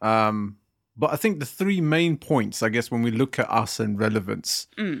one. But I think the three main points, I guess, when we look at us and relevance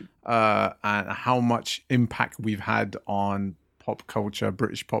and how much impact we've had on pop culture,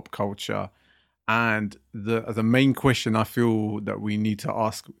 British pop culture, and the main question I feel that we need to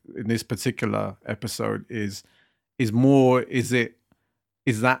ask in this particular episode is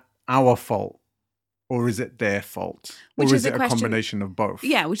that our fault or is it their fault? Or is it a combination of both?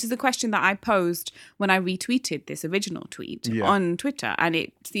 Yeah, which is a question that I posed when I retweeted this original tweet on Twitter, and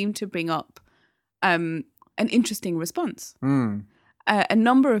it seemed to bring up an interesting response. A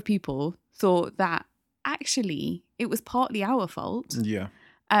number of people thought that actually it was partly our fault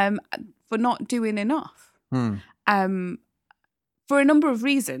for not doing enough for a number of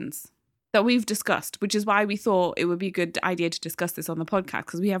reasons that we've discussed, which is why we thought it would be a good idea to discuss this on the podcast,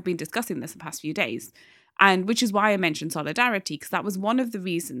 because we have been discussing this the past few days, and which is why I mentioned solidarity, because that was one of the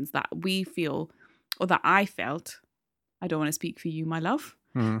reasons that we feel, or that I felt, I don't want to speak for you, my love,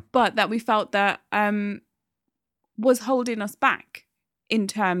 but that we felt that was holding us back in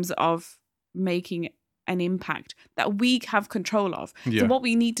terms of making an impact that we have control of. So what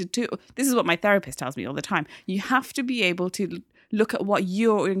we need to do, this is what my therapist tells me all the time, you have to be able to look at what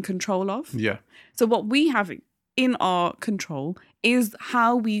you're in control of. Yeah. So what we have in our control is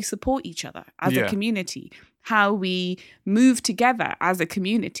how we support each other as a community, how we move together as a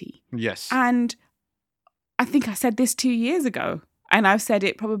community. Yes. And I think I said this 2 years ago, and I've said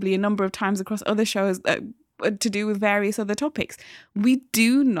it probably a number of times across other shows to do with various other topics. We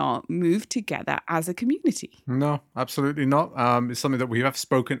do not move together as a community. No, absolutely not. It's something that we have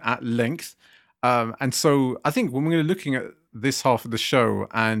spoken at length. And so I think when we're looking at this half of the show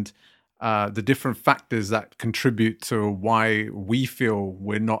and the different factors that contribute to why we feel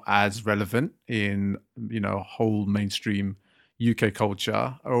we're not as relevant in, whole mainstream UK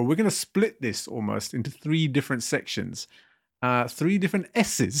culture, or we're going to split this almost into three different sections, three different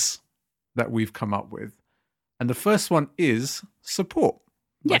S's that we've come up with. And the first one is support,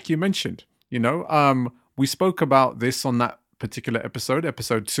 like you mentioned. We spoke about this on that particular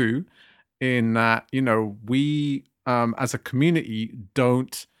episode 2, in that, we as a community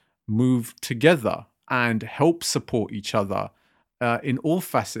don't move together and help support each other in all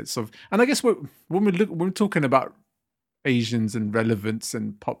facets of. And I guess when we're talking about Asians and relevance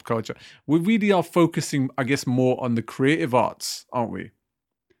and pop culture, we really are focusing, I guess, more on the creative arts, aren't we?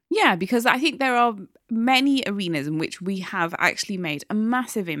 Yeah, because I think there are many arenas in which we have actually made a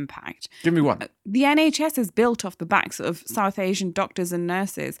massive impact. Give me one. The NHS is built off the backs of South Asian doctors and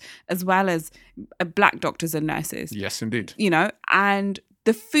nurses, as well as Black doctors and nurses. Yes, indeed. And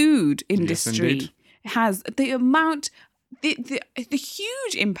the food Yes, industry indeed. has the amount, the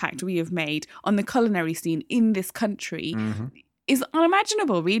huge impact we have made on the culinary scene in this country. Is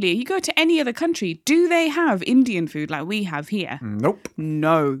unimaginable, really. You go to any other country, do they have Indian food like we have here? Nope.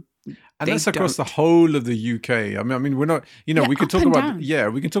 No. And that's across the whole of the UK. I mean, we're not, we could talk about,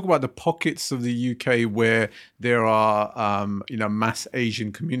 we can talk about the pockets of the UK where there are, mass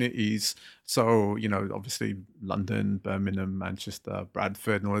Asian communities. So, obviously London, Birmingham, Manchester,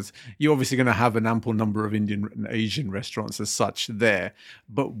 Bradford, and all this. You're obviously going to have an ample number of Indian and Asian restaurants as such there.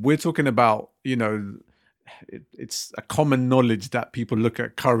 But we're talking about, it's a common knowledge that people look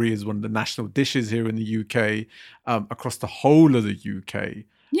at curry as one of the national dishes here in the UK, across the whole of the UK.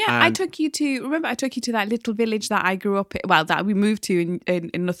 Yeah, I took you to that little village that I grew up in, that we moved to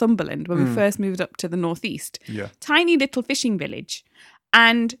in Northumberland when we first moved up to the northeast. Yeah. Tiny little fishing village.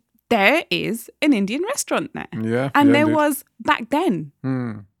 And there is an Indian restaurant there. Yeah. And there indeed. was back then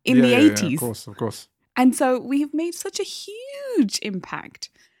in the 80s. Yeah, of course. And so we've made such a huge impact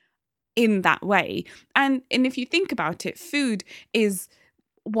in that way. And if you think about it, food is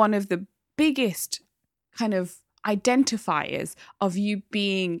one of the biggest kind of identifiers of you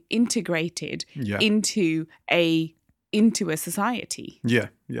being integrated into a society. Yeah,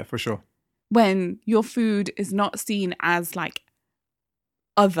 for sure. When your food is not seen as like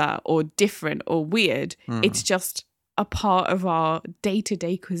other or different or weird, it's just a part of our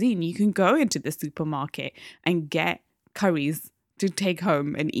day-to-day cuisine. You can go into the supermarket and get curries to take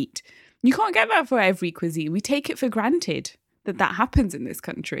home and eat. You can't get that for every cuisine. We take it for granted that happens in this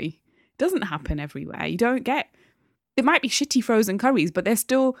country. It doesn't happen everywhere. You don't get... There might be shitty frozen curries, but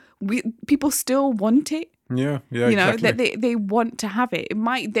people still want it. Yeah, exactly. That they want to have it.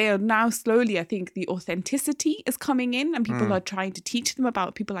 They are now slowly, I think, the authenticity is coming in, and people are trying to teach them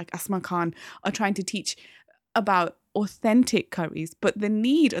about. People like Asma Khan are trying to teach about authentic curries, but the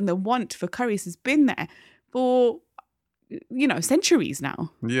need and the want for curries has been there for centuries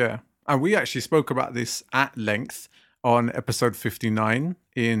now. Yeah, and we actually spoke about this at length on episode 59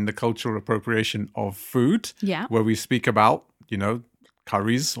 in the cultural appropriation of food, where we speak about,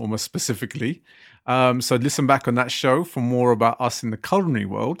 curries almost specifically. So listen back on that show for more about us in the culinary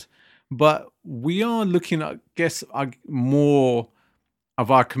world. But we are looking at, I guess, more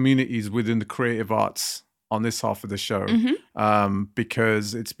of our communities within the creative arts on this half of the show,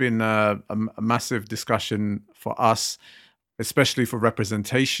 because it's been a massive discussion for us, especially for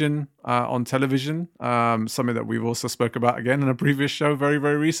representation on television, something that we've also spoke about again in a previous show very,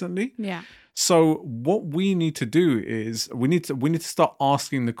 very recently. Yeah. So what we need to do is we need to start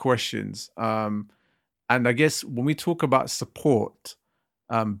asking the questions. And I guess when we talk about support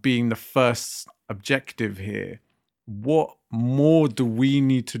being the first objective here, what more do we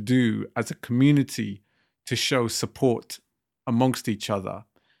need to do as a community to show support amongst each other?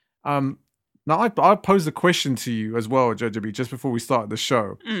 Now, I posed a question to you as well, Jojo, just before we started the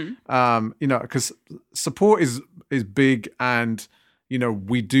show. Because support is big, and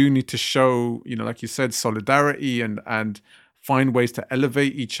we do need to show, like you said, solidarity and find ways to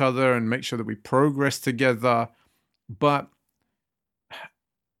elevate each other and make sure that we progress together. But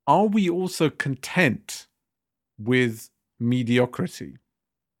are we also content with mediocrity?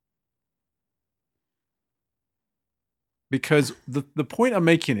 Because the point I'm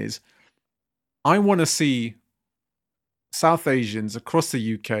making is, I want to see South Asians across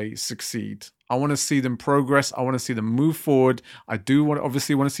the UK succeed. I want to see them progress. I want to see them move forward. I do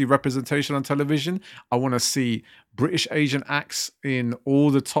obviously want to see representation on television. I want to see British Asian acts in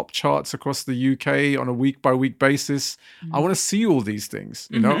all the top charts across the UK on a week-by-week basis. I want to see all these things.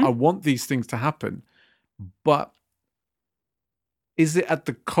 I want these things to happen. But is it at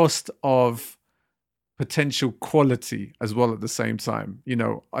the cost of potential quality as well at the same time,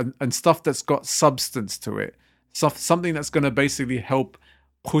 and stuff that's got substance to it, something that's going to basically help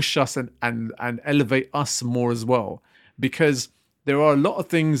push us and elevate us more as well? Because there are a lot of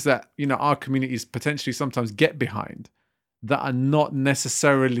things that, our communities potentially sometimes get behind that are not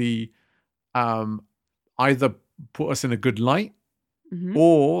necessarily either put us in a good light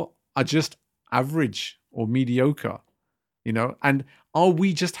or are just average or mediocre, and are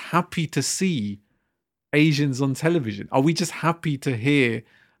we just happy to see Asians on television? Are we just happy to hear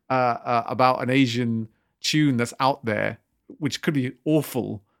about an Asian tune that's out there, which could be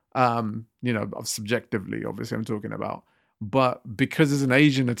awful, subjectively, obviously I'm talking about. But because there's an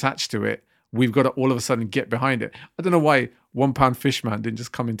Asian attached to it, we've got to all of a sudden get behind it. I don't know why £1 Fishman didn't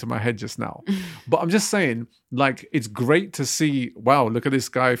just come into my head just now. But I'm just saying, like, it's great to see, wow, look at this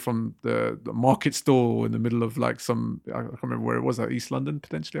guy from the market stall in the middle of like I can't remember where it was, East London,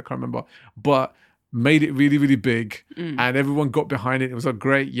 potentially, I can't remember. But made it really, really big and everyone got behind it. It was a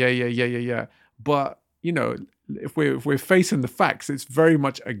great, yeah. But, if we're facing the facts, it's very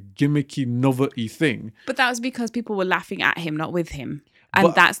much a gimmicky, novelty thing. But that was because people were laughing at him, not with him.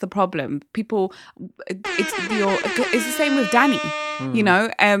 And that's the problem. People, it's the same with Danny.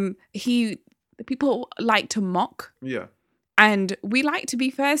 People like to mock. Yeah. And we like to be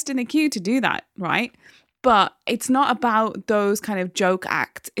first in the queue to do that, right? But it's not about those kind of joke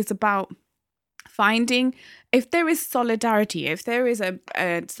acts. It's about finding, if there is solidarity, if there is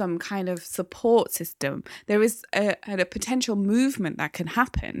some kind of support system, there is a potential movement that can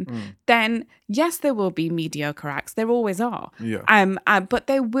happen, then yes, there will be mediocre acts. There always are. Yeah. But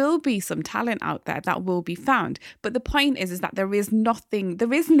there will be some talent out there that will be found. But the point is that there is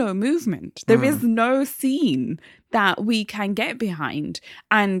no movement. There is no scene that we can get behind.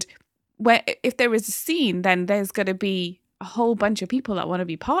 And if there is a scene, then there's going to be a whole bunch of people that want to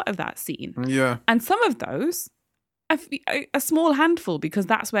be part of that scene. Yeah. And some of those, a small handful, because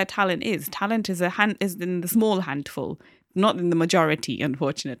that's where talent is. Talent is in the small handful, not in the majority,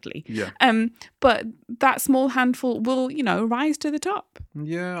 unfortunately. Yeah. But that small handful will, rise to the top.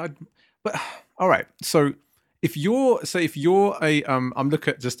 Yeah. But all right. So if you're if you're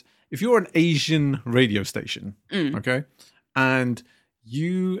an Asian radio station, okay, and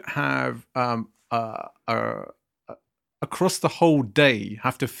you have across the whole day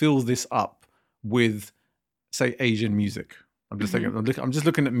have to fill this up with, say, Asian music. I'm just thinking, I'm just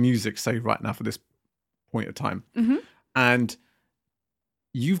looking at music, say, right now for this point of time. And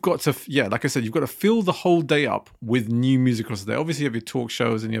you've got to, like I said, you've got to fill the whole day up with new music across the day. Obviously, you have your talk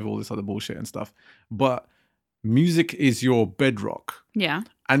shows and you have all this other bullshit and stuff. But music is your bedrock. Yeah.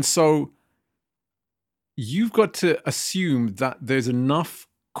 And so you've got to assume that there's enough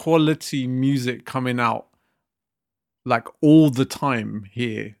quality music coming out like all the time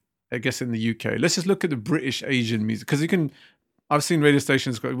here, I guess, in the UK. Let's just look at the British Asian music, because I've seen radio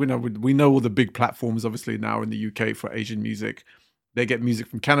stations, we know all the big platforms obviously now in the UK for Asian music. They get music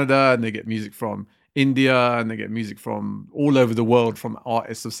from Canada and they get music from India and they get music from all over the world from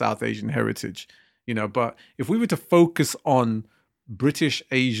artists of South Asian heritage, but if we were to focus on British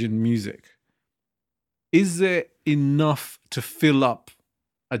Asian music, is there enough to fill up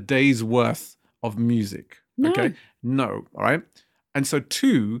a day's worth of music? No. Okay. No. All right. And so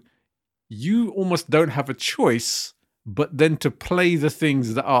 2, you almost don't have a choice but then to play the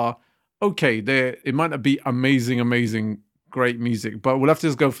things that are okay. It might not be amazing, great music, but we'll have to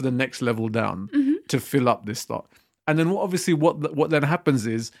just go for the next level down to fill up this slot. And then what then happens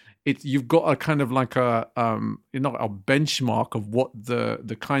is you've got a kind of like a benchmark of what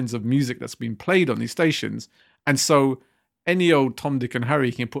the kinds of music that's been played on these stations. And so any old Tom, Dick and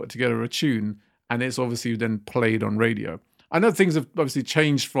Harry can put together a tune and it's obviously then played on radio. I know things have obviously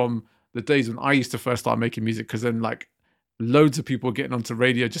changed from the days when I used to first start making music, because then like loads of people getting onto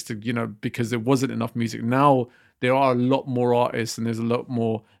radio just to, because there wasn't enough music. Now there are a lot more artists and there's a lot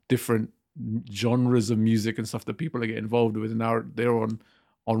more different genres of music and stuff that people are getting involved with, and now they're on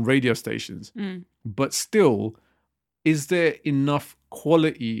radio stations. But still, is there enough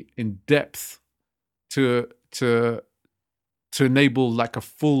quality in depth to enable like a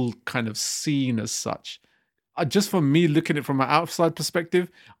full kind of scene as such? Just for me, looking at it from an outside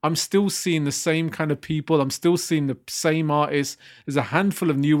perspective, I'm still seeing the same kind of people. I'm still seeing the same artists. There's a handful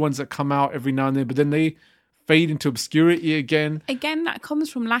of new ones that come out every now and then, but then they fade into obscurity again. Again, that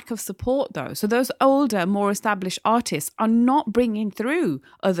comes from lack of support, though. So those older, more established artists are not bringing through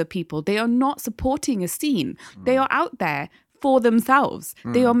other people. They are not supporting a scene. They are out there for themselves.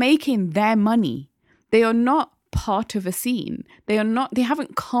 They are making their money. They are not part of a scene. They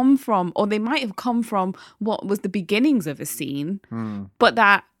haven't come from, or they might have come from what was the beginnings of a scene, but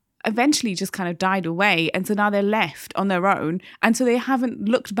that eventually just kind of died away. And so now they're left on their own. And so they haven't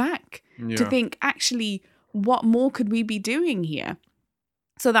looked back to think, actually, what more could we be doing here?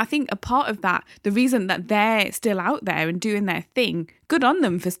 So I think a part of that, the reason that they're still out there and doing their thing, good on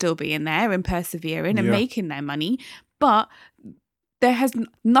them for still being there and persevering and making their money. But there has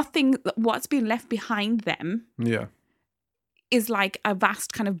nothing, what's been left behind them is like a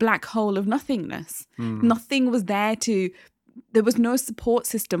vast kind of black hole of nothingness. Nothing was there to there was no support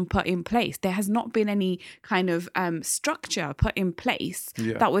system put in place. There has not been any kind of structure put in place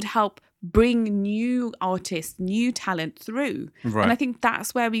that would help bring new artists, new talent through. Right. And I think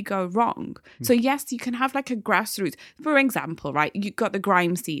that's where we go wrong. So yes, you can have like a grassroots, for example, right? You've got the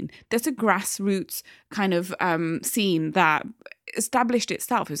grime scene. There's a grassroots kind of scene that established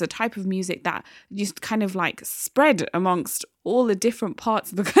itself. It was a type of music that just kind of like spread amongst all the different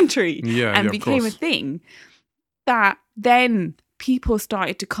parts of the country and became a thing that then people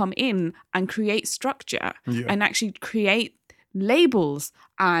started to come in and create structure and actually create labels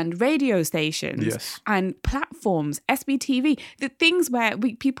and radio stations and platforms, SBTV, the things where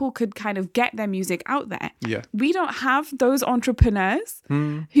people could kind of get their music out there. We don't have those entrepreneurs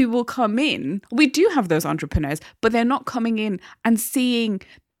who will come in. We do have those entrepreneurs, but they're not coming in and seeing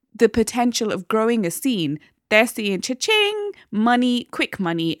the potential of growing a scene. They're seeing cha-ching, money, quick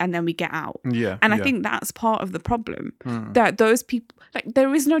money, and then we get out. And I think that's part of the problem, that those people, like,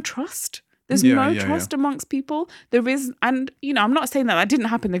 there is no trust. There's no trust amongst people. There is, and, you know, I'm not saying that didn't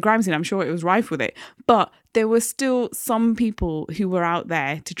happen in the grime scene. I'm sure it was rife with it. But there were still some people who were out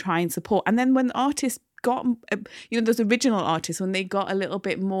there to try and support. And then when artists got, you know, those original artists, when they got a little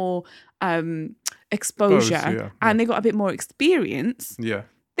bit more exposure and they got a bit more experience,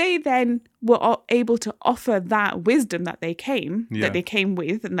 they then were able to offer that wisdom that they came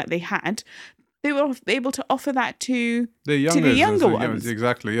with and that they had. They were able to offer that to the younger ones.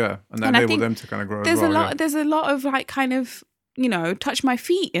 Exactly, and then enable them to kind of grow. There's a lot of like kind of, you know, touch my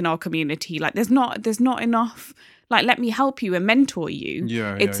feet in our community. Like there's not enough like let me help you and mentor you.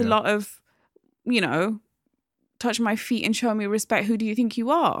 It's a lot of, you know, touch my feet and show me respect. Who do you think you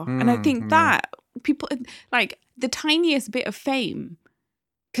are? And I think that people, like, the tiniest bit of fame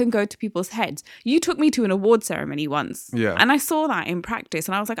can go to people's heads. You took me to an award ceremony once, and I saw that in practice,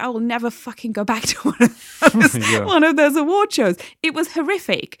 and I was like, I will never fucking go back to one of those award shows. It was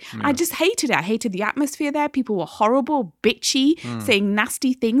horrific. I just hated it. I hated the atmosphere there. People were horrible, bitchy, saying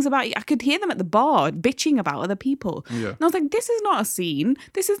nasty things about you. I could hear them at the bar bitching about other people. And I was like, this is not a scene.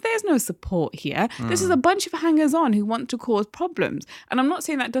 There's no support here. This is a bunch of hangers-on who want to cause problems. And I'm not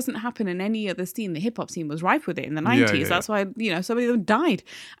saying that doesn't happen in any other scene. The hip-hop scene was rife with it in the 90s. That's why, you know, so many of them died.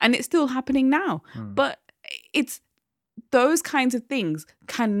 And it's still happening now. But it's those kinds of things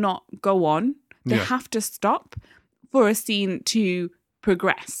cannot go on. They have to stop for a scene to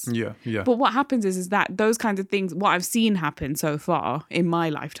progress. But what happens is that those kinds of things, what I've seen happen so far in my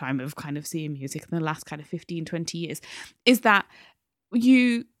lifetime of kind of seeing music in the last kind of 15, 20 years, is that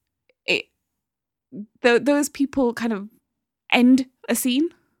those people kind of end a scene.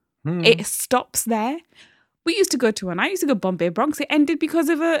 It stops there. We used to go to I used to go Bombay Bronx. It ended because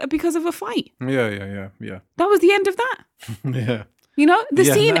of a fight. Yeah. That was the end of that. You know, the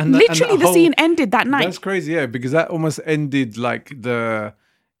scene, the scene ended that night. That's crazy, because that almost ended like the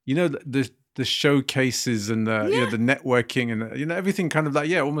showcases and the you know, the networking and you know, everything kind of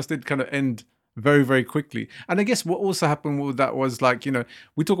like almost did kind of end very, very quickly. And I guess what also happened with that was, like, you know,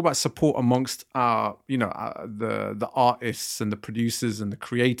 we talk about support amongst the artists and the producers and the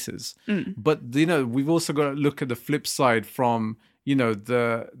creators, but you know, we've also got to look at the flip side from, you know,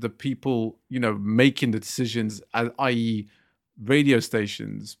 the people, you know, making the decisions, i.e. radio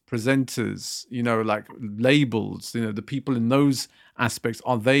stations, presenters, you know, like labels, you know, the people in those aspects,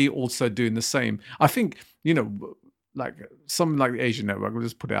 are they also doing the same? I think, you know, like something like the Asian Network, we'll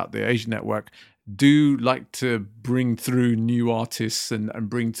just put it out there, Asian Network do like to bring through new artists and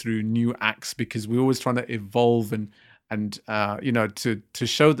bring through new acts, because we're always trying to evolve and you know, to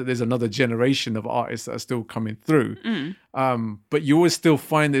show that there's another generation of artists that are still coming through. But you always still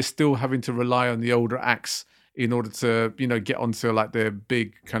find they're still having to rely on the older acts in order to, you know, get onto like their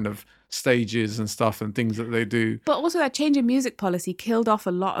big kind of stages and stuff and things that they do. But also that change in music policy killed off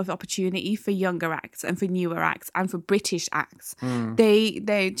a lot of opportunity for younger acts and for newer acts and for British acts.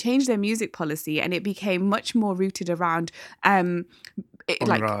 They changed their music policy and it became much more rooted around Bhangra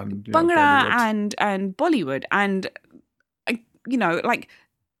and Bollywood. And, you know, like,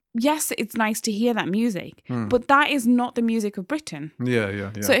 yes, it's nice to hear that music, but that is not the music of Britain.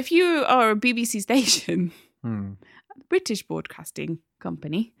 Yeah. So if you are a BBC station, British Broadcasting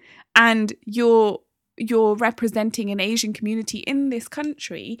Company, and you're representing an Asian community in this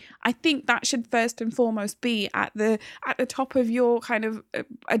country, I think that should first and foremost be at the top of your kind of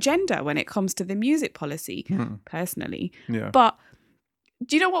agenda when it comes to the music policy, personally. But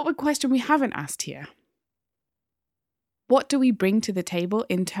do you know what question we haven't asked here? What do we bring to the table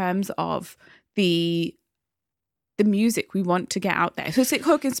in terms of the the music we want to get out there. So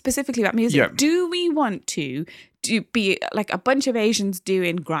talking specifically about music, Yeah. do we want to be like a bunch of Asians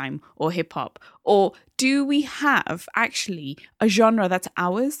doing grime or hip hop, or do we have actually a genre that's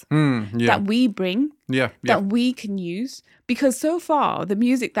ours, that we bring, that we can use? Because so far, the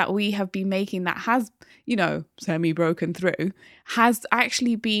music that we have been making that has, semi-broken through, has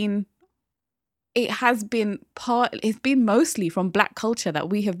actually been, it's been mostly from Black culture that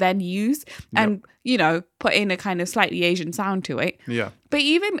we have then used and, put in a kind of slightly Asian sound to it. Yeah. But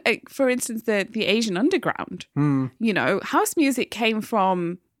even, for instance, the Asian underground, house music came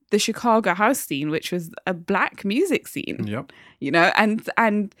from the Chicago house scene, which was a Black music scene. Yep.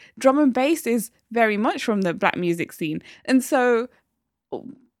 And drum and bass is very much from the Black music scene. And so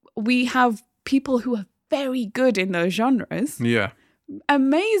we have people who are very good in those genres. Yeah.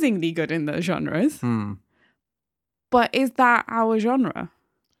 Amazingly good in those genres. But is that our genre?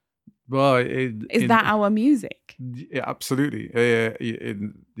 Well, is that our music? Yeah, absolutely.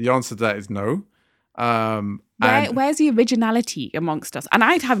 The answer to that is no. Where's the originality amongst us? And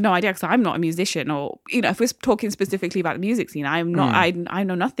I'd have no idea because I'm not a musician, or if we're talking specifically about the music scene, I'm not. I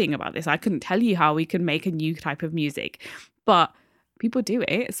know nothing about this. I couldn't tell you how we can make a new type of music, but people do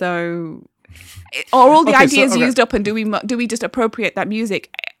it. So, are all the ideas used up, and do we just appropriate that music?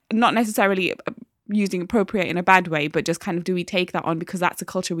 Not necessarily using appropriate in a bad way, but just kind of, do we take that on because that's a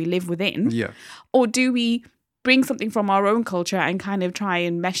culture we live within? Yeah. Or do we bring something from our own culture and kind of try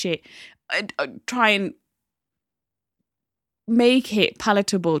and mesh it, try and make it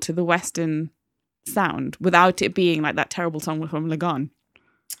palatable to the Western sound without it being like that terrible song from Lagan?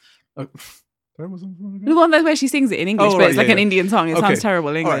 The one where she sings it in English, but it's like an Indian song. It sounds terrible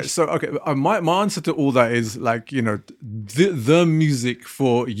in English. All right, so my answer to all that is like, the music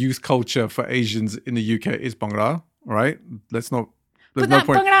for youth culture for Asians in the UK is Bhangra, right? Let's not. But that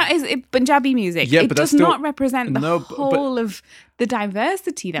Bhangra is Punjabi music. Yeah, it but does still, not represent the whole of the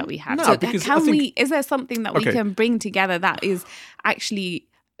diversity that we have. No, so because is there something that we can bring together that is actually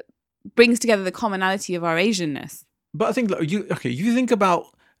brings together the commonality of our Asianness? But I think you think about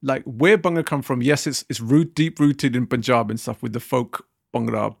like where Bhangra come from. Yes, it's deep rooted in Punjab and stuff with the folk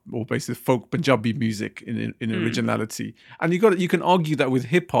Bhangra, or basically folk Punjabi music in originality. And you can argue that with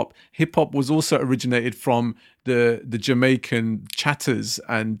hip hop was also originated from the Jamaican chatters,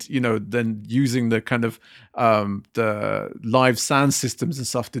 and then using the kind of the live sound systems and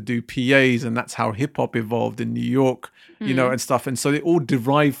stuff to do PAs, and that's how hip hop evolved in New York, and stuff. And so they all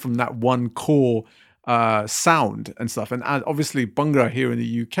derive from that one core sound and stuff, and obviously Bhangra here in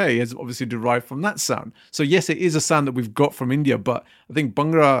the UK has obviously derived from that sound. So yes, it is a sound that we've got from India, but I think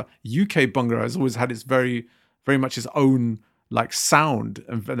Bhangra, UK Bhangra, has always had its very, very much its own like sound,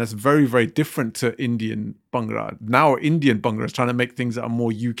 and that's very, very different to Indian Bhangra. Now Indian Bhangra is trying to make things that are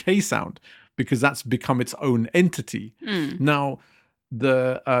more UK sound because that's become its own entity. Now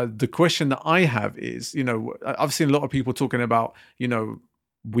the question that I have is, I've seen a lot of people talking about,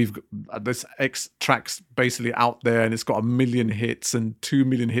 we've got this X tracks basically out there and it's got 1 million hits and 2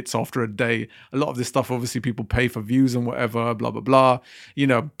 million hits after a day. A lot of this stuff, obviously people pay for views and whatever, blah, blah, blah,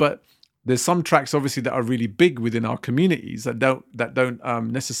 but there's some tracks obviously that are really big within our communities that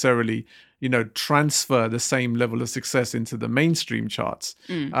don't necessarily, transfer the same level of success into the mainstream charts.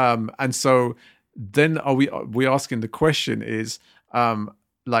 And so then we asking the question is,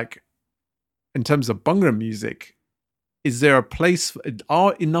 like, in terms of Bhangra music, is there a place,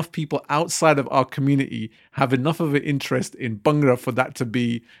 are enough people outside of our community have enough of an interest in Bhangra for that to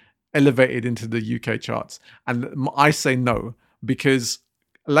be elevated into the UK charts? And I say no, because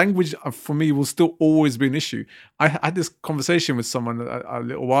language for me will still always be an issue. I had this conversation with someone a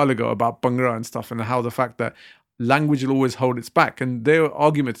little while ago about Bhangra and stuff, and how the fact that language will always hold its back. And their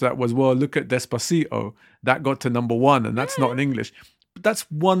argument to that was, well, look at Despacito, that got to #1 and that's not in English. But that's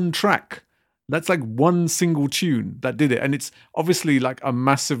one track. That's like one single tune that did it. And it's obviously like a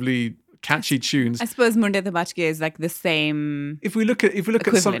massively catchy tune. I suppose Munde the Bachke is like the same. If we look at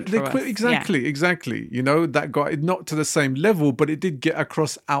some, exactly, that got it not to the same level, but it did get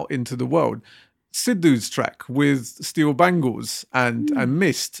across out into the world. Sidhu's track with Steel Bangles and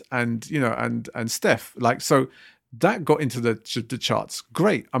Mist and and Steph, like, so that got into the charts.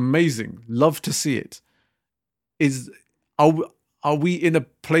 Great, amazing, love to see it. Are we in a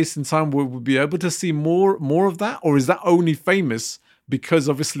place in time where we'll be able to see more of that, or is that only famous because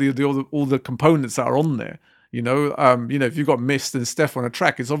obviously all the components that are on there? If you've got Mist and Steph on a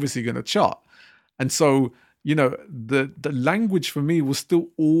track, it's obviously going to chart. And so the language for me will still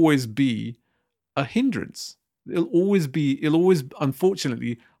always be a hindrance. It'll always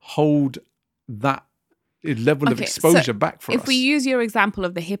unfortunately hold that level of exposure back for us. If we use your example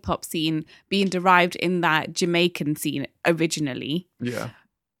of the hip hop scene being derived in that Jamaican scene originally,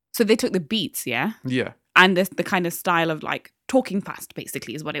 so they took the beats, yeah, and the kind of style of like talking fast,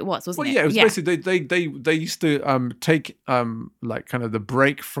 basically, is what it was, wasn't it? It was basically they used to take like kind of the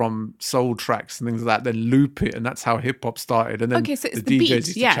break from soul tracks and things like that, then loop it, and that's how hip hop started. And then so it's the DJs beat,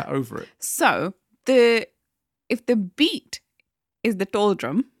 used to chat over it. So if the beat is the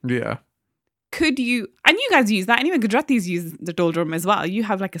doldrum, could you, and you guys use that, and even Gujaratis use the doldrum as well. You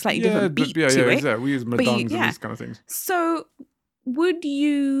have like a slightly different beat to it. Yeah, we use madangs and these kind of things. So could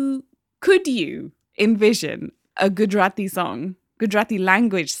you envision a Gujarati song, Gujarati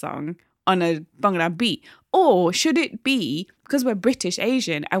language song on a Bhangra beat? Or should it be, because we're British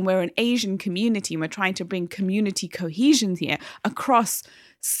Asian and we're an Asian community and we're trying to bring community cohesion here across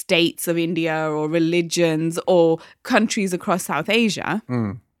states of India or religions or countries across South Asia,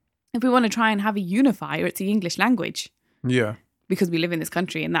 if we want to try and have a unifier, it's the English language. Yeah. Because we live in this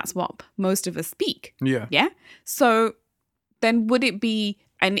country and that's what most of us speak. Yeah. Yeah? So then would it be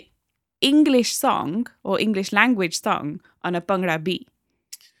an English song or English language song on a Bhangra beat?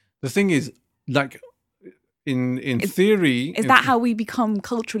 The thing is, like, in theory... Is that how we become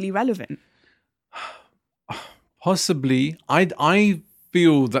culturally relevant? Possibly. I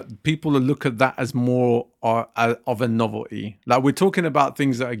feel that people look at that as more of a novelty. Like, we're talking about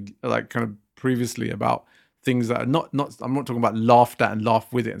things that are like kind of previously about things that are not I'm not talking about laughed at and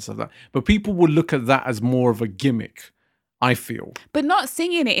laugh with it and stuff like that. But people will look at that as more of a gimmick, I feel. But not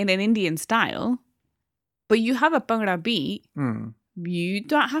singing it in an Indian style. But you have a Bhangra beat. You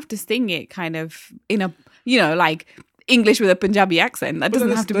don't have to sing it kind of in a, like English with a Punjabi accent. That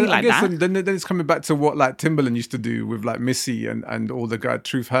doesn't have to be like that. Then it's coming back to what like Timbaland used to do with like Missy and all the guy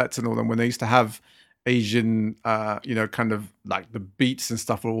Truth Hurts and all them, when they used to have Asian, kind of like the beats and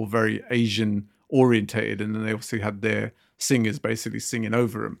stuff were all very Asian orientated, and then they obviously had their singers basically singing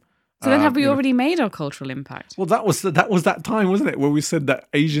over them. So then have we already made our cultural impact? Well, that was that time, wasn't it, where we said that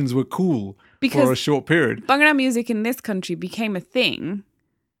Asians were cool for a short period. Bhangra music in this country became a thing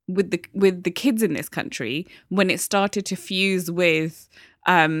with the kids in this country when it started to fuse with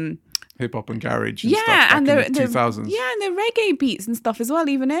hip hop and garage and stuff back in the 2000s. Yeah, and the reggae beats and stuff as well,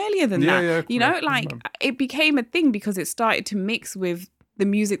 even earlier than that. It became a thing because it started to mix with the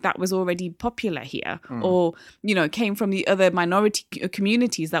music that was already popular here or, came from the other minority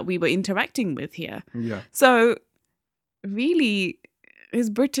communities that we were interacting with here. Yeah. So really, is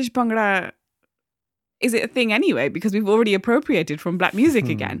British Bhangra, is it a thing anyway? Because we've already appropriated from black music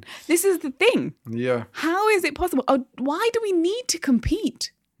again. This is the thing. Yeah. How is it possible? Why do we need to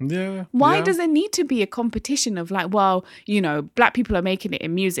compete? Yeah. Why does there need to be a competition of like, well, black people are making it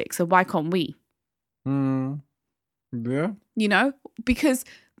in music, so why can't we? Yeah. Because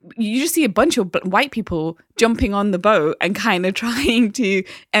you just see a bunch of white people jumping on the boat and kind of trying to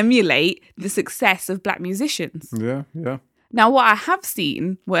emulate the success of black musicians. Yeah, yeah. Now, what I have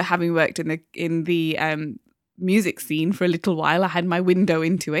seen, having worked in the music scene for a little while, I had my window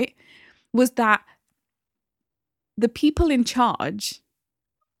into it, was that the people in charge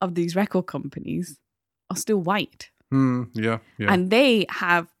of these record companies are still white. Yeah. And they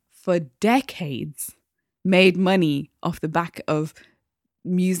have, for decades, made money off the back of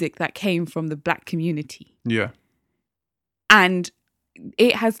music that came from the black community. Yeah. And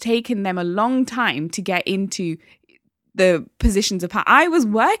it has taken them a long time to get into the positions of power. I was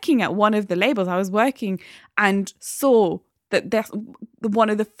working at one of the labels. I was working and saw that that's one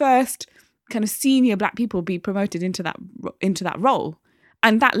of the first kind of senior black people be promoted into that role.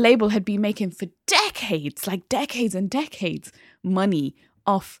 And that label had been making for decades, like decades and decades, money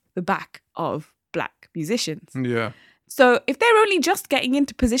off the back of black musicians. Yeah. So if they're only just getting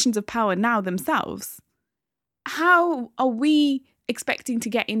into positions of power now themselves, how are we expecting to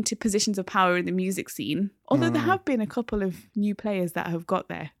get into positions of power in the music scene? Although there have been a couple of new players that have got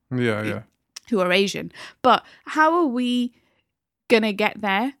there. Yeah. Who are Asian. But how are we going to get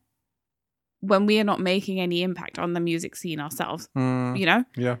there when we are not making any impact on the music scene ourselves?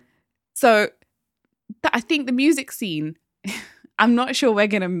 Yeah. So I think the music scene, I'm not sure we're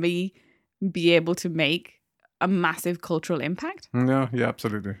going to be able to make a massive cultural impact. No, yeah,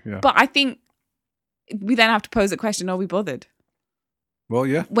 absolutely. Yeah. But I think we then have to pose the question, are we bothered? Well,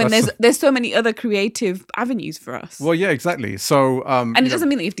 yeah. When there's so many other creative avenues for us. Well, yeah, exactly. So and it doesn't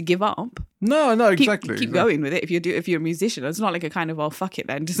mean that you have to give up. No, exactly. Keep going with it if you're a musician. It's not like a kind of, oh, fuck it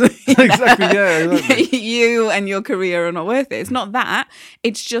then. Exactly, yeah. Exactly. You and your career are not worth it. It's not that.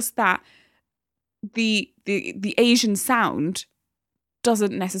 It's just that the Asian sound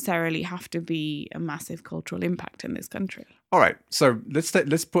doesn't necessarily have to be a massive cultural impact in this country. All right. So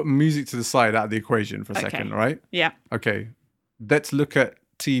let's put music to the side out of the equation for a Okay. second, all right? Yeah. Okay. Let's look at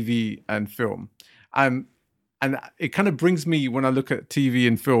TV and film. And it kind of brings me, when I look at TV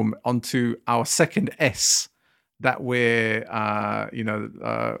and film, onto our second S that we're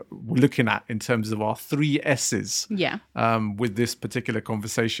looking at in terms of our three S's. Yeah. With this particular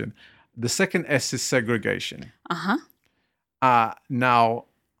conversation. The second S is segregation. Uh-huh. Now,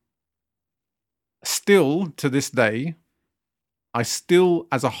 still to this day, I still,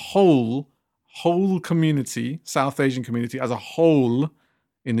 as a whole community, South Asian community as a whole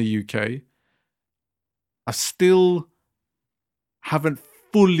in the UK, I still haven't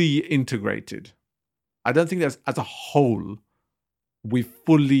fully integrated. I don't think that's, as a whole, we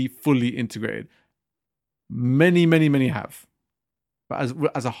fully integrated. Many have. But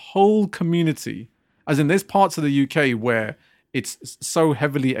as a whole community, as in there's parts of the UK where it's so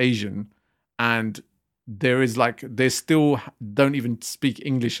heavily Asian, and there is like, they still don't even speak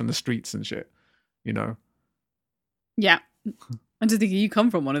English on the streets and shit, you know? Yeah. I'm just thinking you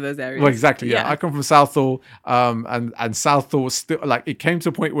come from one of those areas. Well, exactly. Yeah. I come from Southall, and Southall was still like, it came to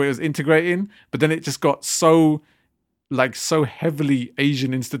a point where it was integrating, but then it just got so heavily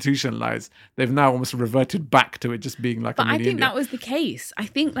Asian institutionalized. They've now almost reverted back to it just being like but a mini I think India. that was the case. I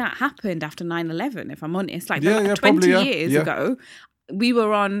think that happened after 9/11, if I'm honest. Like, 20 probably, years ago, we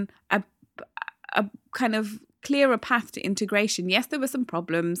were on a kind of clearer path to integration. Yes, there were some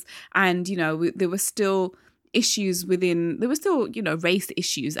problems, and, you know, there were still issues there were still, you know, race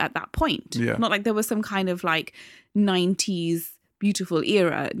issues at that point. Yeah. Not like there was some kind of like 90s beautiful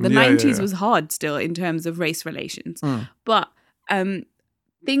era. The 90s was hard still in terms of race relations. But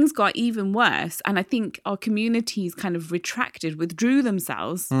things got even worse. And I think our communities kind of withdrew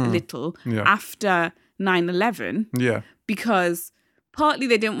themselves a little after 9/11. Yeah. Because partly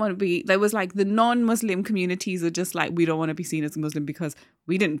they didn't want to be, there was like the non-Muslim communities are just like, we don't want to be seen as a Muslim because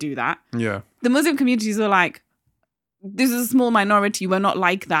we didn't do that. Yeah. The Muslim communities were like, this is a small minority. We're not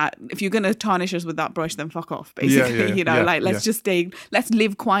like that. If you're going to tarnish us with that brush, then fuck off, basically. You know, let's just let's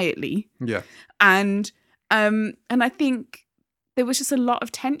live quietly. Yeah. And I think there was just a lot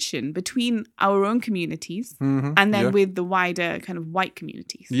of tension between our own communities and then with the wider kind of white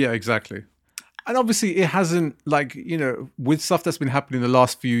communities. Yeah, exactly. And obviously it hasn't, like, you know, with stuff that's been happening in the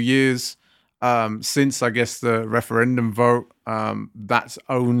last few years, since, I guess, the referendum vote, that's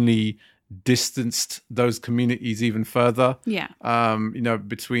only distanced those communities even further. Yeah. You know,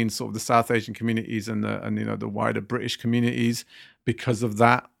 between sort of the South Asian communities and you know, the wider British communities. Because of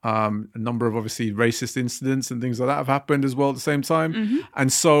that, a number of obviously racist incidents and things like that have happened as well at the same time.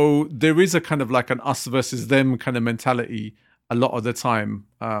 And so there is a kind of like an us versus them kind of mentality a lot of the time,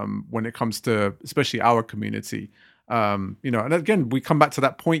 when it comes to especially our community. You know, and again, we come back to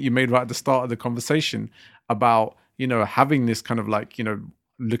that point you made right at the start of the conversation about, you know, having this kind of like, you know,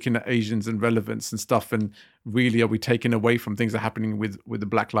 looking at Asians and relevance and stuff, and really are we taking away from things that are happening with the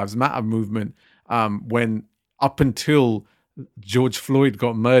Black Lives Matter movement, when up until George Floyd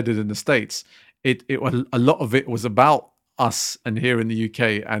got murdered in the States, a lot of it was about us and here in the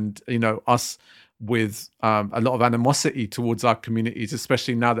UK, and, you know, us with a lot of animosity towards our communities,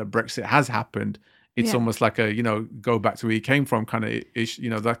 especially now that Brexit has happened. It's almost like a, you know, go back to where you came from kind of ish, you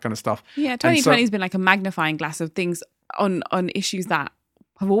know, that kind of stuff. Yeah, 2020 has been like a magnifying glass of things on issues that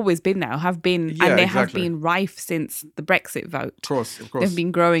have always been there, have been, and they have been rife since the Brexit vote. Of course. They've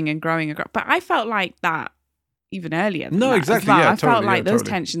been growing and growing and growing. But I felt like that even earlier. No, exactly. Well. Yeah, I felt like those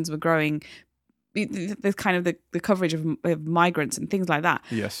totally. tensions were growing. There's kind of the coverage of migrants and things like that.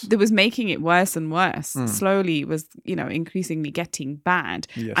 Yes. That was making it worse and worse. Slowly it was, you know, increasingly getting bad.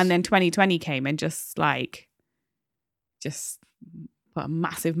 Yes. And then 2020 came and just put a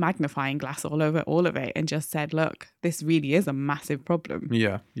massive magnifying glass all over all of it and just said, look, this really is a massive problem.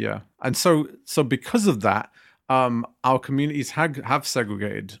 Yeah. And so because of that, our communities have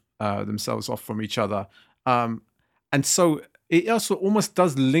segregated themselves off from each other. And so it also almost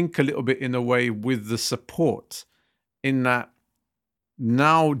does link a little bit in a way with the support, in that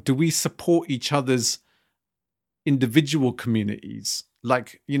now do we support each other's individual communities?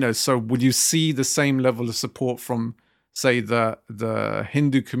 Like, you know, so would you see the same level of support from, say, the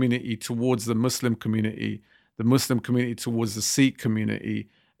Hindu community towards the Muslim community towards the Sikh community,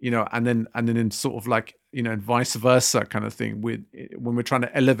 you know, and then in sort of like, you know, and vice versa kind of thing, with when we're trying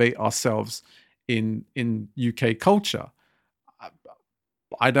to elevate ourselves in UK culture?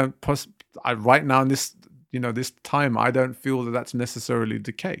 Right now in this, you know, this time, I don't feel that that's necessarily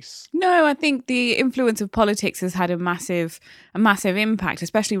the case. No, I think the influence of politics has had a massive impact,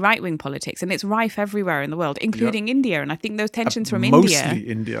 especially right-wing politics, and it's rife everywhere in the world, including India. And I think those tensions from India, mostly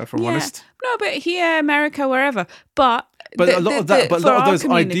India, if I'm honest. No, but here, America, wherever. But But a lot of that, but a for lot of our those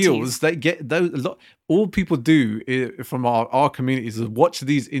communities- ideals, they get those. All people do from our communities is watch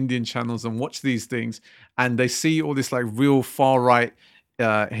these Indian channels and watch these things, and they see all this like real far right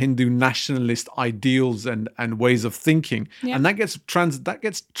Hindu nationalist ideals and ways of thinking, Yeah. and that gets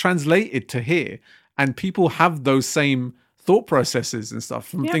translated to here, and people have those same thought processes and stuff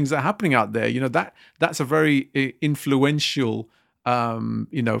from Yeah. things that are happening out there. That's a very influential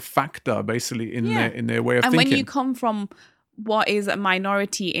factor basically in their way of and thinking. when you come from what is a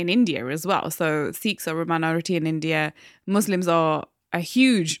minority in India as well, so Sikhs are a minority in India, Muslims are a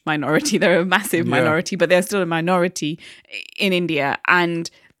huge minority, they're a massive minority, but they're still a minority in India, and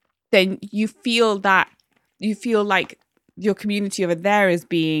then you feel like your community over there is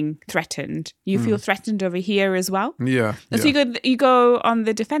being threatened. You feel threatened over here as well. Yeah. So you go on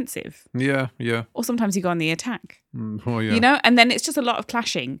the defensive. Yeah. Or sometimes you go on the attack. Oh, yeah. And then it's just a lot of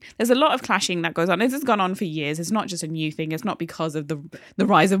clashing. There's a lot of clashing that goes on. This has gone on for years. It's not just a new thing. It's not because of the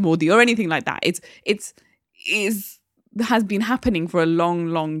rise of Modi or anything like that. It has been happening for a long,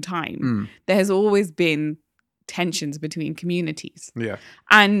 long time. There has always been tensions between communities. Yeah.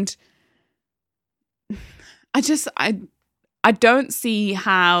 And I don't see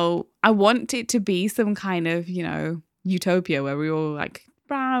how. I want it to be some kind of, utopia where we all like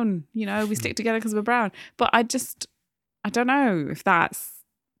brown, we stick together because we're brown. But I don't know if that's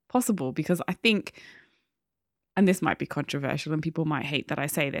possible, because I think, and this might be controversial and people might hate that I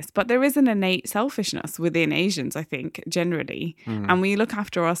say this, but there is an innate selfishness within Asians, I think, generally. And we look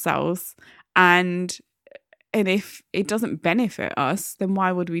after ourselves, and if it doesn't benefit us, then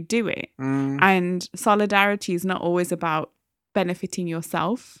why would we do it? And solidarity is not always about benefiting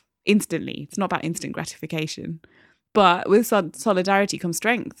yourself instantly. It's not about instant gratification. But with solidarity comes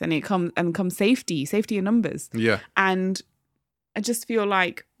strength, and it comes safety in numbers. Yeah. And I just feel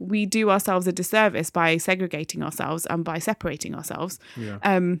like we do ourselves a disservice by segregating ourselves and by separating ourselves. Yeah.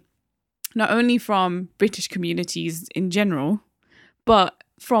 Not only from British communities in general, but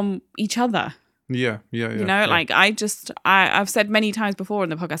from each other. Yeah. Like I've said many times before in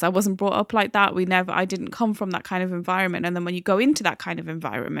the podcast, I wasn't brought up like that. I didn't come from that kind of environment. And then when you go into that kind of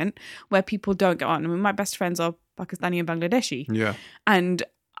environment where people don't get on, my best friends are Pakistani and Bangladeshi. Yeah. And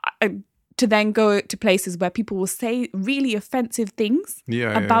to then go to places where people will say really offensive things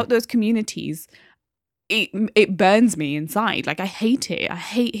about those communities, it burns me inside. Like I hate it. I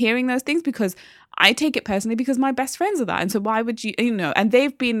hate hearing those things, because I take it personally, because my best friends are that. And so why would you, and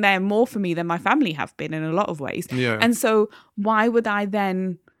they've been there more for me than my family have been in a lot of ways. Yeah. And so why would I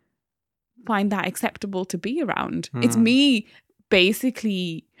then find that acceptable to be around? It's me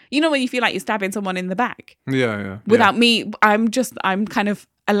basically, when you feel like you're stabbing someone in the back. Yeah. Without me, I'm kind of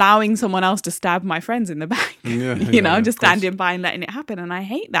allowing someone else to stab my friends in the back. I'm just standing by and letting it happen. And I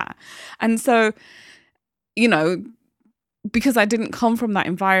hate that. And so, because I didn't come from that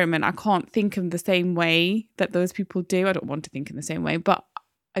environment, I can't think in the same way that those people do. I don't want to think in the same way, but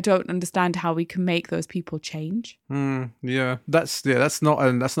I don't understand how we can make those people change. Yeah, that's not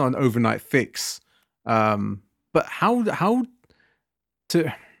an overnight fix. But how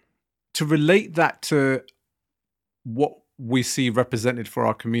to relate that to what we see represented for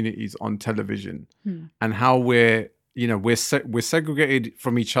our communities on television, and how we're segregated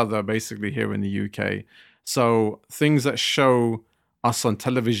from each other basically here in the UK. So things that show us on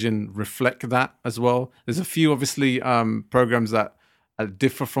television reflect that as well. There's a few obviously programs that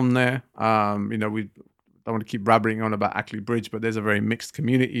differ from there. We don't want to keep rabbiting on about Ackley Bridge, but there's a very mixed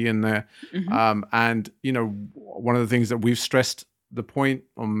community in there. And one of the things that we've stressed the point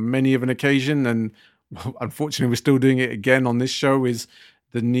on many of an occasion, and unfortunately we're still doing it again on this show, is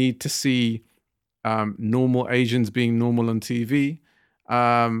the need to see normal Asians being normal on TV.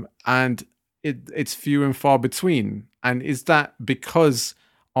 And it's few and far between. And is that because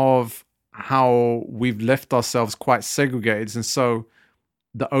of how we've left ourselves quite segregated, and so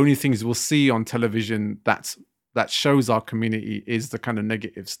the only things we'll see on television that shows our community is the kind of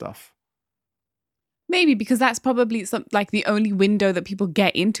negative stuff? Maybe because that's probably like the only window that people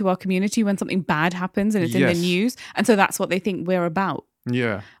get into our community when something bad happens and it's in the news, and so that's what they think we're about.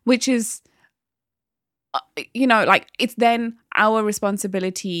 Yeah, which is, like it's then our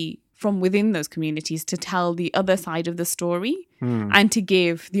responsibility from within those communities to tell the other side of the story and to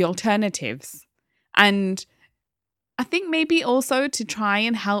give the alternatives. And I think maybe also to try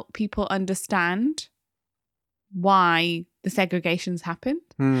and help people understand why the segregations happened.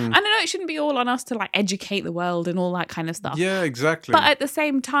 And I know it shouldn't be all on us to like educate the world and all that kind of stuff. Yeah, exactly. But at the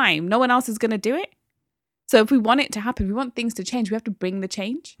same time, no one else is going to do it. So if we want it to happen, we want things to change, we have to bring the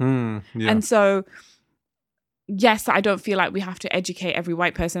change. Yeah. And so yes, I don't feel like we have to educate every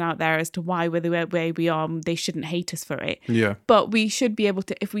white person out there as to why we're the way we are. They shouldn't hate us for it. Yeah. But we should be able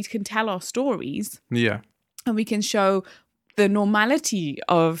to, if we can tell our stories Yeah. and we can show the normality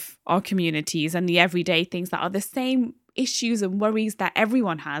of our communities and the everyday things that are the same issues and worries that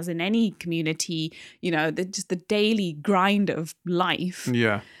everyone has in any community, just the daily grind of life.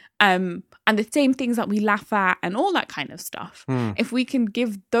 Yeah. And the same things that we laugh at and all that kind of stuff. If we can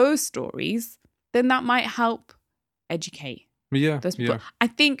give those stories, then that might help educate those people. I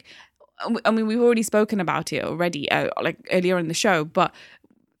think, I mean, we've already spoken about it already, like earlier in the show, but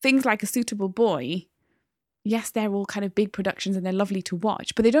things like A Suitable Boy, yes, they're all kind of big productions and they're lovely to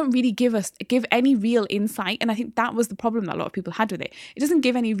watch, but they don't really give any real insight. And I think that was the problem that a lot of people had with it. It doesn't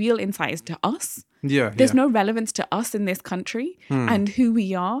give any real insights to us. There's no relevance to us in this country and who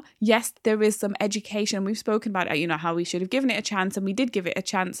we are. Yes, there is some education. We've spoken about it, how we should have given it a chance, and we did give it a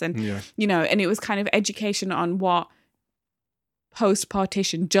chance. And, and it was kind of education on what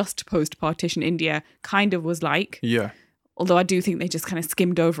post-partition India kind of was like. Yeah. Although I do think they just kind of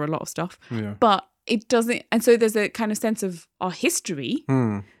skimmed over a lot of stuff. Yeah. But it doesn't, and so there's a kind of sense of our history,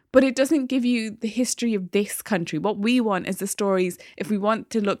 but it doesn't give you the history of this country. What we want is the stories, if we want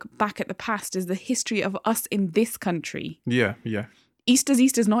to look back at the past, is the history of us in this country. Yeah, yeah.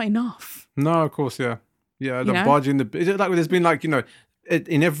 Easter's not enough. No, of course, yeah. Yeah, the barging the... Is it like there's been like,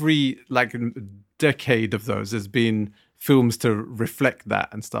 in every like decade of those, there's been films to reflect that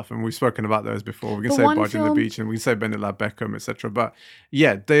and stuff, and we've spoken about those before. We can say Barging the Beach and we can say Benedict Beckham, etc. But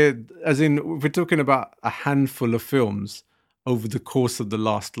yeah, we're talking about a handful of films over the course of the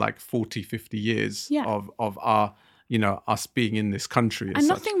last like 40, 50 years of our, us being in this country. And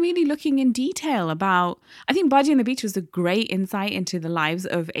nothing really looking in detail about... I think Barging the Beach was a great insight into the lives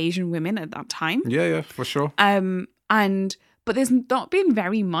of Asian women at that time. Yeah, for sure. But there's not been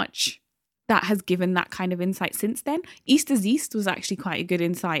very much that has given that kind of insight since then. Easter's East was actually quite a good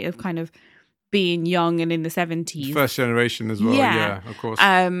insight of kind of being young and in the 70s. First generation as well, yeah of course.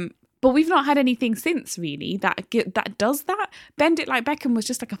 But we've not had anything since, really, that does that. Bend It Like Beckham was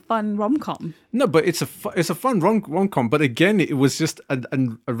just like a fun rom-com. No, but it's a fun rom-com. But again, it was just a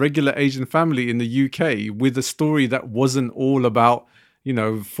regular Asian family in the UK with a story that wasn't all about,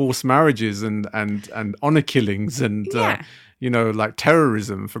 forced marriages and honor killings and... like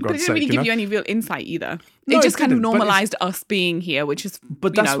terrorism, for God's sake. But it didn't really give you any real insight either. It just kind of normalized us being here, which is,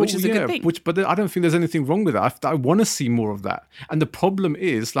 which is a good thing. But I don't think there's anything wrong with that. I want to see more of that. And the problem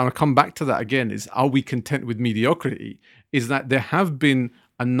is, and I'll come back to that again, is are we content with mediocrity? Is that there have been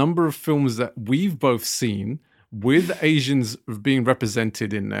a number of films that we've both seen with Asians being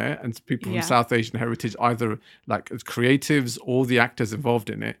represented in there and people from South Asian heritage, either like as creatives or the actors involved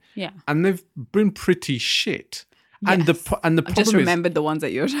in it. Yeah. And they've been pretty shit. Yes. And the problem I just remembered the ones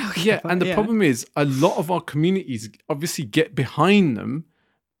that you were talking about. And the problem is a lot of our communities obviously get behind them.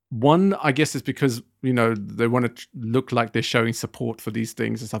 One, I guess, is because, they want to look like they're showing support for these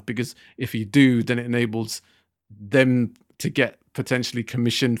things and stuff, because if you do, then it enables them to get potentially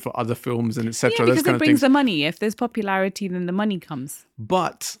commissioned for other films and etc. Yeah, because it brings the money. If there's popularity, then the money comes.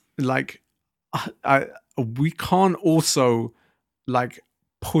 But like, we can't also like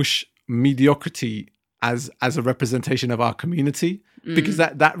push mediocrity as a representation of our community, because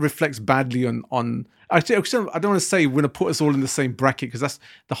that reflects badly on actually, I don't want to say we're going to put us all in the same bracket, because that's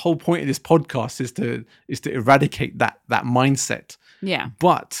the whole point of this podcast is to eradicate that mindset. Yeah.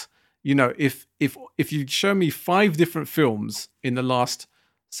 But if you show me 5 different films in the last,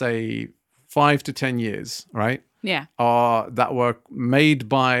 say, 5 to 10 years, right? Yeah. That were made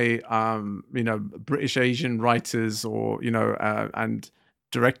by British Asian writers, or and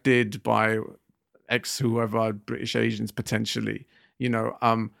directed by whoever British Asians potentially,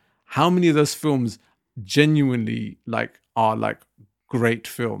 how many of those films genuinely are great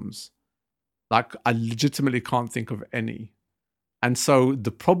films? Like, I legitimately can't think of any. And so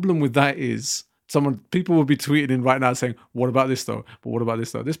the problem with that is people will be tweeting in right now saying, what about this though? But what about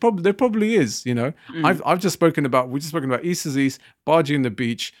this though? There probably is, we just spoken about Easter's East, Barging the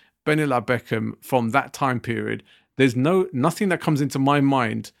Beach, Benedict Like Beckham from that time period. There's nothing that comes into my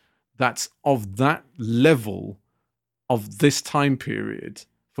mind that's of that level of this time period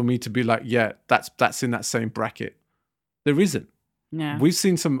for me to be like, yeah, that's in that same bracket. There isn't. Yeah. I've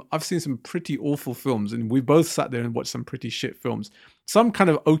seen some pretty awful films, and we both sat there and watched some pretty shit films. Some kind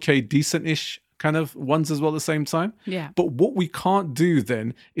of okay, decent-ish kind of ones as well at the same time. Yeah. But what we can't do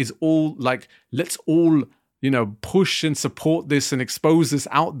then is let's all push and support this and expose this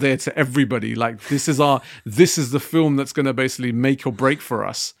out there to everybody. Like, this is the film that's going to basically make or break for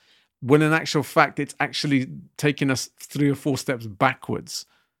us. When in actual fact, it's actually taking us 3 or 4 steps backwards.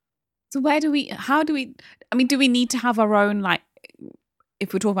 So do we need to have our own, like,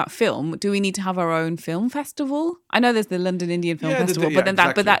 if we're talking about film, do we need to have our own film festival? I know there's the London Indian Film Festival, but then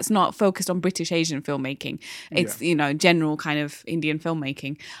exactly. that's not focused on British Asian filmmaking. It's, general kind of Indian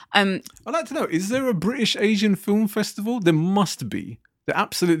filmmaking. I'd like to know, is there a British Asian Film Festival? There must be. There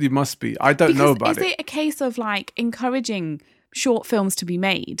absolutely must be. I don't know about it. Is it a case of like encouraging short films to be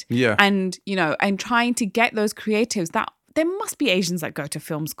made? Yeah. And, and trying to get those creatives that there must be Asians that go to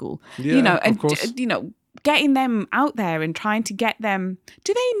film school, Yeah, and, of course. getting them out there and trying to get them.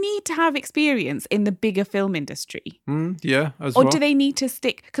 Do they need to have experience in the bigger film industry? Yeah, as well. Or do they need to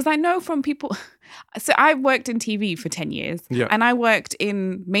stick? Because I know from people. So I worked in TV for 10 years. Yeah. And I worked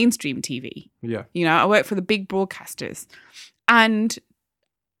in mainstream TV. Yeah. I worked for the big broadcasters. And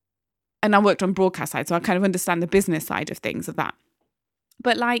I worked on broadcast side, so I kind of understand the business side of things of that.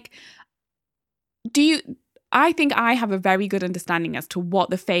 But like, I think I have a very good understanding as to what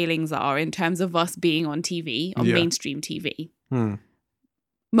the failings are in terms of us being on TV, on mainstream TV.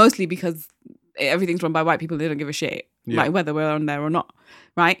 Mostly because everything's run by white people, they don't give a shit, like whether we're on there or not,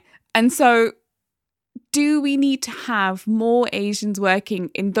 right? And so do we need to have more Asians working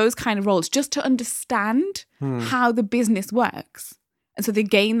in those kind of roles just to understand how the business works? And so they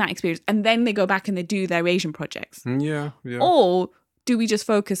gain that experience and then they go back and they do their Asian projects. Yeah. Or do we just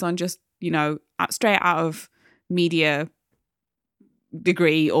focus on just, straight out of media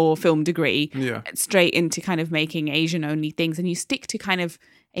degree or film degree, straight into kind of making Asian only things, and you stick to kind of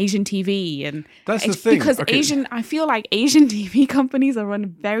Asian TV? And that's the thing. Because I feel like Asian TV companies are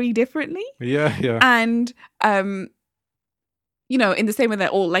run very differently. Yeah. And in the same way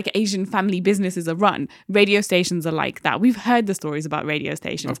that all like Asian family businesses are run, radio stations are like that. We've heard the stories about radio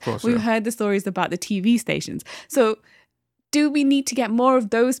stations. Of course, we've heard the stories about the TV stations. So do we need to get more of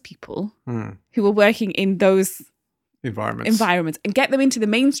those people who are working in those environments and get them into the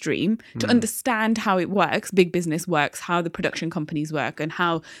mainstream to understand how it works, big business works, how the production companies work, and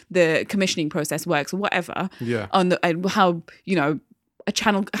how the commissioning process works, or whatever. Yeah. How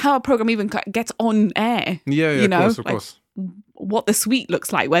how a program even gets on air. Yeah. Of course. What the suite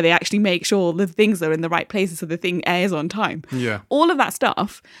looks like, where they actually make sure the things are in the right places so the thing airs on time. Yeah. All of that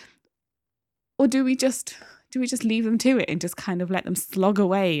stuff. Or do we just leave them to it and just kind of let them slog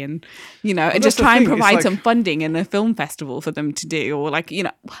away and, and just try and provide some funding in a film festival for them to do? Or like,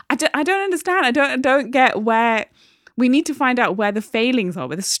 I don't understand. I don't get where we need to find out where the failings are,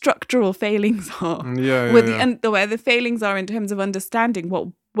 where the structural failings are. Where the failings are in terms of understanding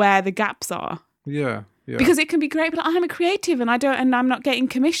where the gaps are. Yeah. Yeah. Because it can be great, but I'm a creative and I'm not getting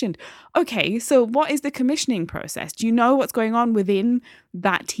commissioned. Okay, so what is the commissioning process? Do you know what's going on within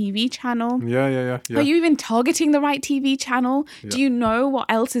that TV channel? Yeah. Are you even targeting the right TV channel? Yeah. Do you know what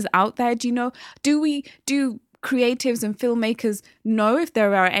else is out there? Do creatives and filmmakers know if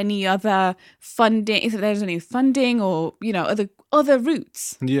there are any other funding, if there's any funding or, other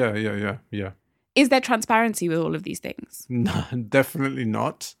routes? Yeah. Is there transparency with all of these things? No, definitely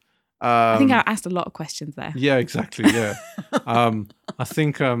not. I think I asked a lot of questions there. Yeah, exactly. Yeah. I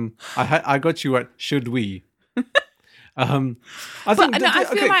think I got you at should we? I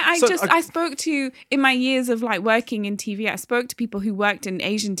spoke to, in my years of like working in TV, I spoke to people who worked in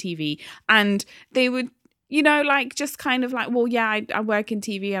Asian TV, and they would, just kind of like, well, yeah, I work in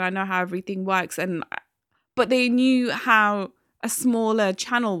TV and I know how everything works, but they knew how a smaller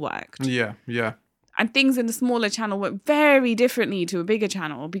channel worked. Yeah. And things in the smaller channel work very differently to a bigger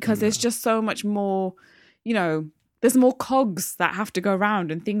channel because there's just so much more, there's more cogs that have to go around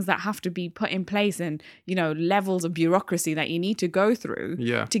and things that have to be put in place and, levels of bureaucracy that you need to go through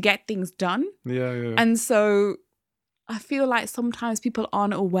to get things done. Yeah. And so I feel like sometimes people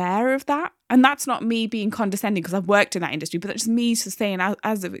aren't aware of that. And that's not me being condescending because I've worked in that industry, but that's just me just saying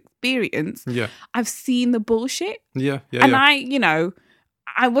as of experience, I've seen the bullshit. Yeah. And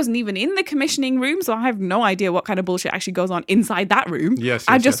I wasn't even in the commissioning room, so I have no idea what kind of bullshit actually goes on inside that room.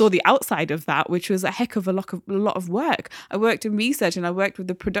 I just saw the outside of that, which was a heck of a lot of work. I worked in research and I worked with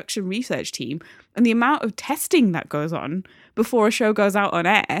the production research team, and the amount of testing that goes on before a show goes out on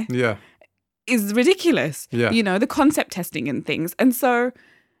air is ridiculous. Yeah. The concept testing and things. And so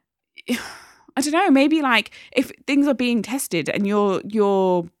I don't know, maybe like if things are being tested and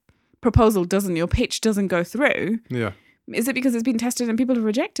your proposal your pitch doesn't go through. Yeah. Is it because it's been tested and people have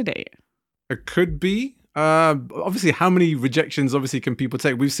rejected it? It could be. Obviously, how many rejections can people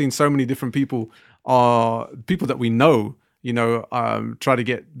take? We've seen so many different people that we know, try to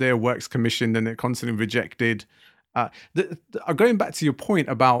get their works commissioned and they're constantly rejected. Going back to your point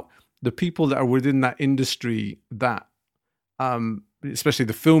about the people that are within that industry that, especially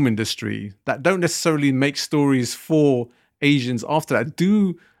the film industry, that don't necessarily make stories for Asians after that,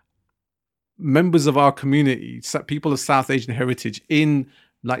 members of our community, people of South Asian heritage in,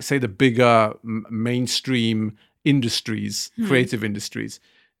 like, say, the bigger mainstream industries, creative industries,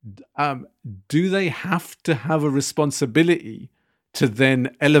 do they have to have a responsibility to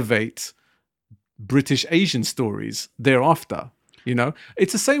then elevate British Asian stories thereafter? You know,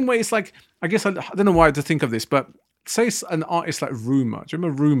 it's the same way. It's like, I guess, I don't know why to think of this, but say it's an artist like Ruma. Do you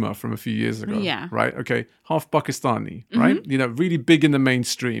remember Ruma from a few years ago? Yeah. Right? Okay. Half Pakistani, right? You know, really big in the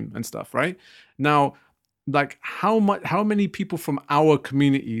mainstream and stuff, right? Now, like, how many people from our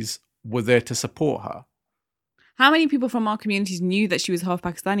communities were there to support her? How many people from our communities knew that she was half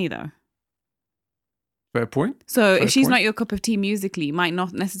Pakistani, though? Fair point. So Fair if she's point. not your cup of tea musically, you might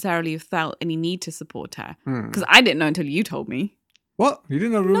not necessarily have felt any need to support her. Because I didn't know until you told me. What? You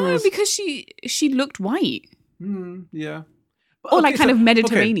didn't know Ruma No, was... because she looked white. Yeah. Or like kind of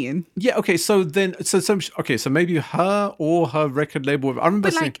Mediterranean. Okay. Yeah, okay, so maybe her or her record label. I remember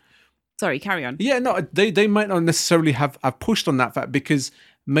But saying... like, sorry, carry on. Yeah, no, they might not necessarily have pushed on that fact because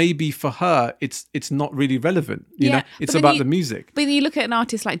maybe for her it's not really relevant. You know, it's about the music. But you look at an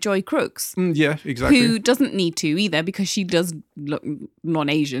artist like Joy Crooks, Yeah, exactly. who doesn't need to either because she does look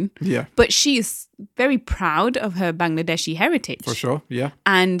non-Asian. Yeah, But she is very proud of her Bangladeshi heritage. for sure. Yeah,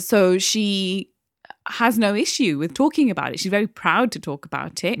 And so she has no issue with talking about it. She's very proud to talk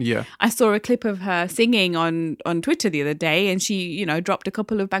about it. yeah, I saw a clip of her singing on Twitter the other day, and she, you know, dropped a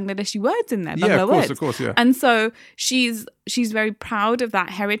couple of Bangladeshi words in there. yeah. Bangla Of course, yeah. And so she's very proud of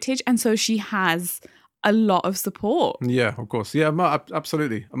that heritage, and so she has a lot of support. Yeah, of course. Yeah,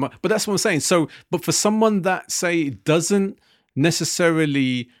 absolutely. But that's what I'm saying. So, but for someone that, say, doesn't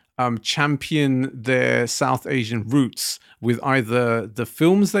necessarily champion their South Asian roots with either the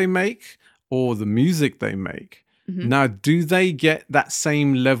films they make or the music they make, now, do they get that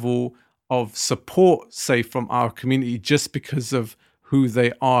same level of support, say, from our community just because of who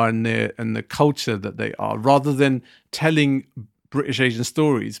they are and the culture that they are, rather than telling British Asian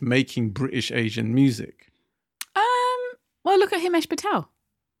stories, making British Asian music? Well, look at Himesh Patel.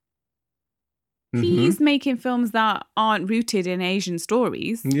 He's making films that aren't rooted in Asian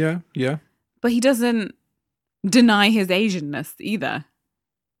stories. Yeah, yeah. But he doesn't deny his Asianness either.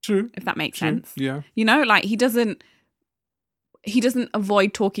 True. If that makes True. sense. Yeah. You know, like he doesn't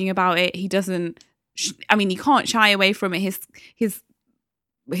avoid talking about it. He doesn't, he can't shy away from it.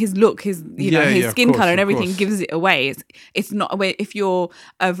 His look, his skin color and everything gives it away. It's not a way. If you're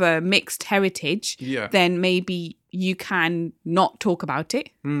of a mixed heritage, then maybe you can not talk about it,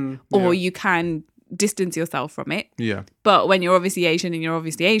 or you can distance yourself from it. Yeah. But when you're obviously Asian and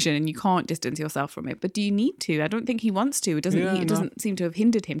you can't distance yourself from it. But do you need to? I don't think he wants to. It doesn't seem to have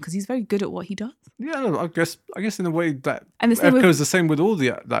hindered him because he's very good at what he does. Yeah, no, I guess in a way that echoes the same with all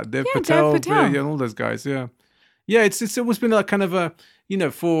the Dev Patel, and all those guys. Yeah. Yeah, it's always been a kind of a, you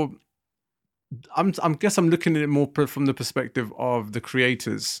know, I'm looking at it more from the perspective of the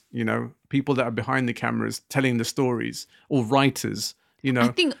creators, you know, people that are behind the cameras telling the stories, or writers, you know. I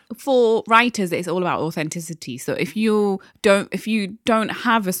think for writers, it's all about authenticity. So if you don't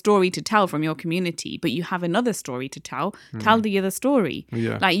have a story to tell from your community, but you have another story to tell the other story.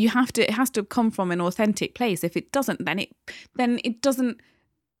 Yeah. Like it has to come from an authentic place. If it doesn't, then it doesn't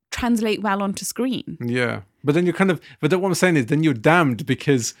translate well onto screen. Yeah. But then what I'm saying is then you're damned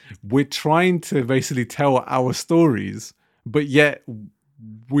because we're trying to basically tell our stories, but yet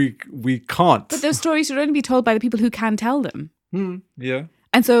we can't. But those stories should only be told by the people who can tell them. Yeah.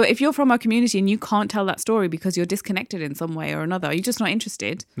 And so if you're from our community and you can't tell that story because you're disconnected in some way or another, you're just not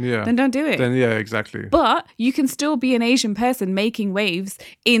interested, then don't do it. Then, yeah, exactly. But you can still be an Asian person making waves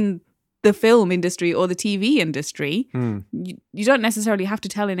in the film industry or the TV industry. You don't necessarily have to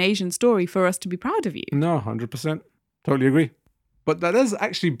tell an Asian story for us to be proud of you. No, 100%. Totally agree. But that does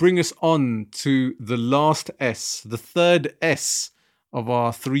actually bring us on to the last S, the third S of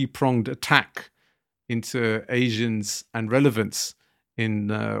our three-pronged attack into Asians and relevance in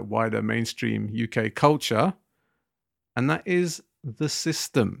wider mainstream UK culture. And that is the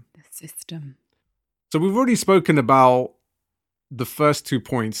system. The system. So we've already spoken about the first 2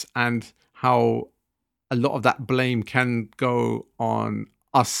 points and how a lot of that blame can go on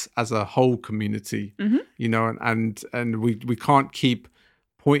us as a whole community, you know, and we can't keep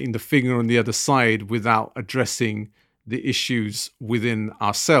pointing the finger on the other side without addressing the issues within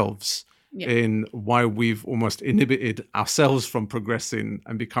ourselves in why we've almost inhibited ourselves from progressing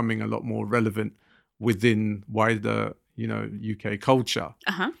and becoming a lot more relevant within wider, you know, UK culture.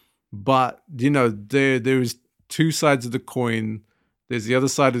 But, you know, there is two sides of the coin. There's the other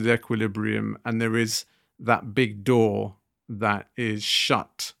side of the equilibrium, and there is that big door that is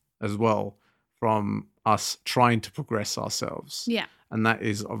shut as well from us trying to progress ourselves. Yeah. and that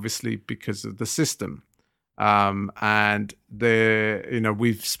is obviously because of the system. And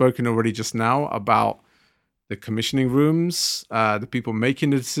we've spoken already just now about the commissioning rooms, the people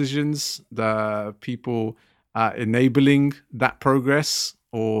making the decisions, the people enabling that progress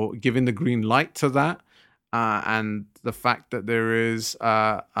or giving the green light to that, and the fact that there is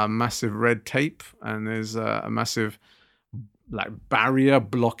a massive red tape and there's a massive barrier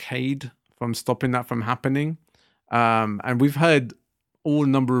blockade from stopping that from happening. And we've heard all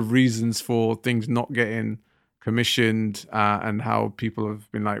number of reasons for things not getting commissioned, and how people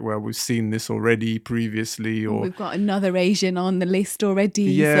have been like, well, we've seen this already previously, or we've got another Asian on the list already.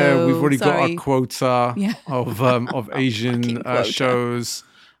 Yeah, so, we've already got sorry. our quota Yeah. of Asian quota. shows,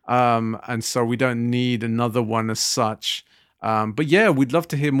 and so we don't need another one as such. But yeah, we'd love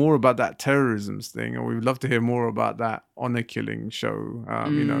to hear more about that terrorism thing, or we'd love to hear more about that honor killing show.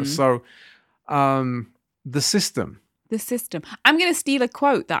 So the system. The system. I'm going to steal a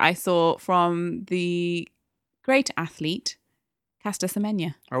quote that I saw from the great athlete, Caster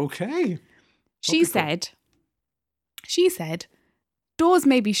Semenya. Okay. She said, doors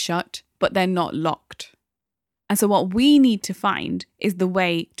may be shut, but they're not locked. And so what we need to find is the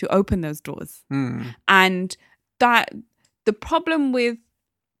way to open those doors. And that the problem with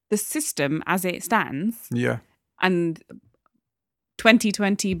the system as it stands, and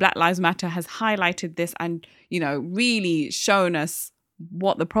 2020 Black Lives Matter has highlighted this and, really shown us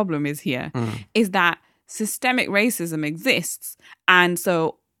what the problem is here, is that systemic racism exists. And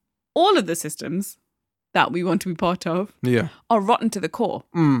so all of the systems that we want to be part of are rotten to the core.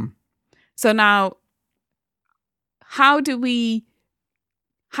 So now, how can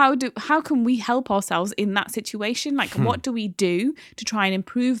we help ourselves in that situation? Like, what do we do to try and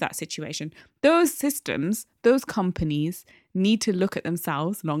improve that situation? Those systems, those companies need to look at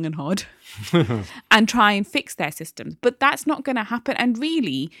themselves long and hard and try and fix their systems. But that's not going to happen. And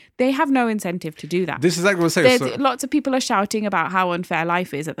really, they have no incentive to do that. This is exactly what I say. Lots of people are shouting about how unfair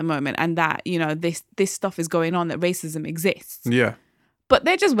life is at the moment, and that, this stuff is going on, that racism exists. Yeah. But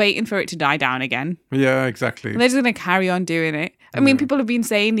they're just waiting for it to die down again. Yeah, exactly. And they're just going to carry on doing it. I mean, people have been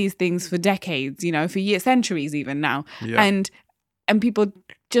saying these things for decades, for years, centuries even now. Yeah. And people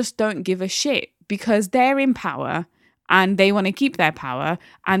just don't give a shit because they're in power and they want to keep their power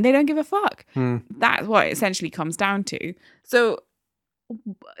and they don't give a fuck. That's what it essentially comes down to. So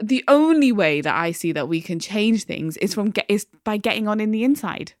the only way that I see that we can change things is by getting on in the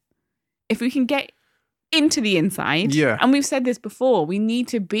inside. If we can get into the inside, and we've said this before, we need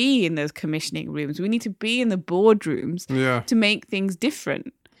to be in those commissioning rooms, we need to be in the boardrooms to make things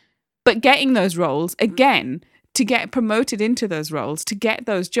different. But getting those roles, again, to get promoted into those roles, to get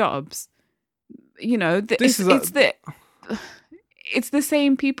those jobs, it's the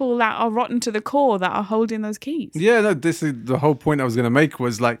same people that are rotten to the core that are holding those keys. Yeah, no, this is the whole point I was going to make,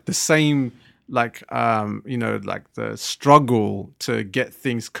 was like the same, the struggle to get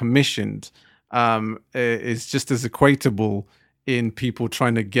things commissioned is just as equatable in people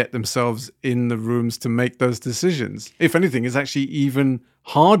trying to get themselves in the rooms to make those decisions. If anything, it's actually even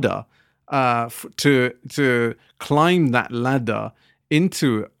harder to climb that ladder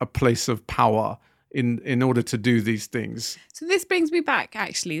into a place of power in order to do these things. So this brings me back,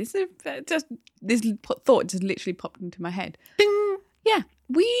 actually. This thought just literally popped into my head. Ding! Yeah.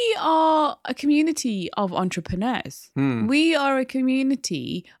 We are a community of entrepreneurs. We are a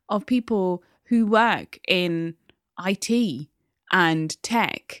community of people who work in IT and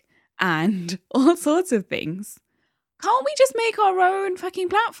tech and all sorts of things. Can't we just make our own fucking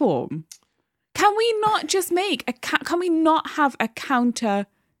platform? Can we not just can we not have a counter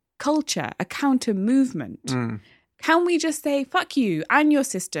culture, a counter movement? Can we just say, fuck you and your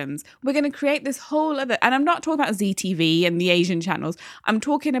systems? We're going to create this whole other, and I'm not talking about ZTV and the Asian channels. I'm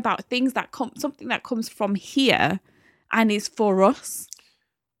talking about things something that comes from here and is for us.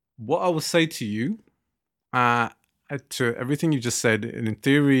 What I will say to you, to everything you just said, and in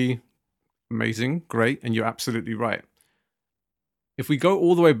theory, amazing, great, and you're absolutely right. If we go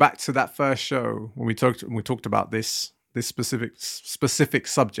all the way back to that first show when we talked about this specific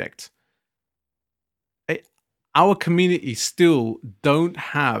subject, our community still don't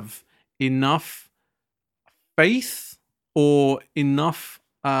have enough faith or enough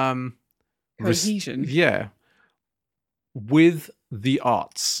cohesion. With the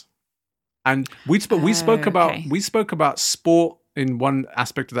arts. And we spoke about sport in one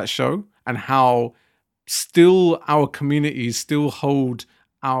aspect of that show, and how still our communities still hold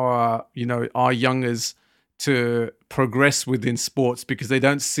our youngers to progress within sports because they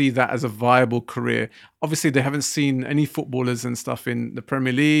don't see that as a viable career. Obviously, they haven't seen any footballers and stuff in the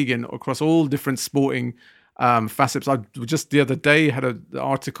Premier League and across all different sporting facets. I just the other day had an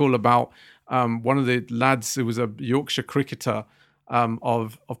article about one of the lads who was a Yorkshire cricketer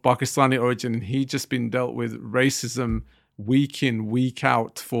of Pakistani origin, and he'd just been dealt with racism week in, week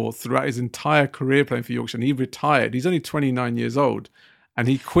out throughout his entire career playing for Yorkshire. And he retired. He's only 29 years old, and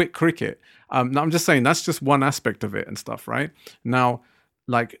he quit cricket. Now, I'm just saying that's just one aspect of it and stuff, right? Now,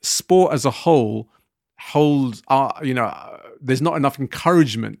 like sport as a whole holds, there's not enough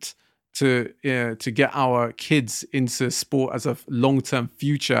encouragement to get our kids into sport as a long-term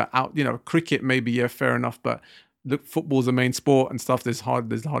future. Out, cricket maybe, yeah, fair enough, but look, football's the main sport and stuff. There's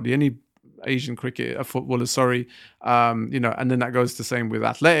hardly any Asian cricket footballers, and then that goes the same with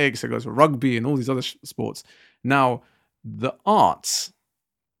athletics. It goes with rugby and all these other sports. Now, the arts,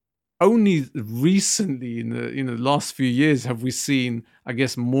 only recently in the last few years have we seen, I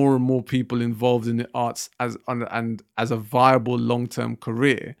guess, more and more people involved in the arts as a viable long-term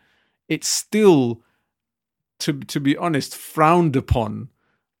career. It's still, to be honest, frowned upon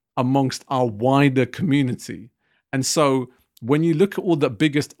amongst our wider community. And so when you look at all the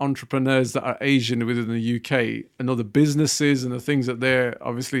biggest entrepreneurs that are Asian within the UK and all the businesses and the things that they're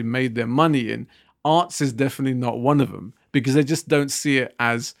obviously made their money in, arts is definitely not one of them, because they just don't see it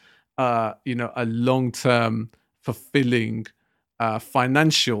as a long-term fulfilling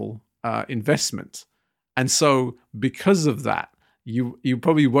financial investment. And so because of that, you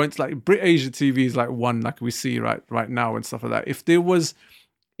probably won't, like, Brit Asia TV is like one, like we see right now and stuff like that. If there was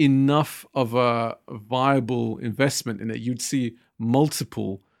enough of a viable investment in it, you'd see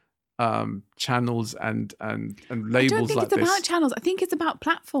multiple channels and labels like this. I don't think it's about channels. I think it's about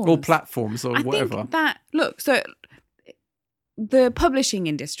platforms. Or platforms or whatever. I think that, so the publishing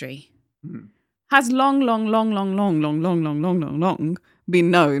industry has long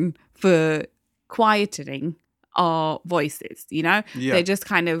been known for quietening our voices, Yeah. They just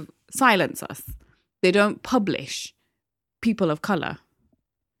kind of silence us. They don't publish people of color.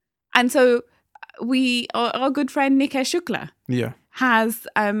 And so our good friend Nikesh Shukla has,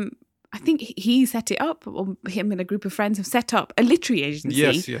 I think he set it up, or him and a group of friends have set up a literary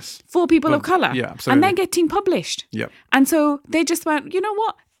agency for people of color. Yeah, absolutely. And they're getting published. Yeah. And so they just went, you know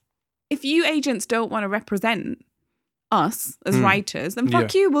what? If you agents don't want to represent us as writers, then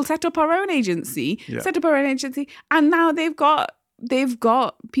fuck you. We'll set up our own agency. Yeah. Set up our own agency. And now they've got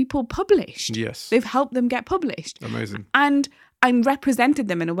people published. Yes. They've helped them get published. Amazing. And represented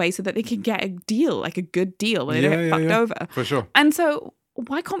them in a way so that they can get a deal, like a good deal, when they don't get fucked over. For sure. And so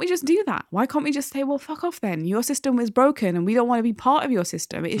why can't we just do that? Why can't we just say, well, fuck off then. Your system is broken and we don't want to be part of your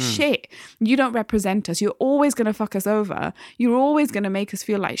system. It is shit. You don't represent us. You're always going to fuck us over. You're always going to make us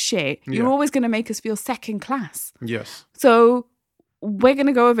feel like shit. You're always going to make us feel second class. Yes. So we're going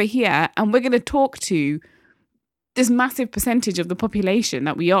to go over here and we're going to talk to this massive percentage of the population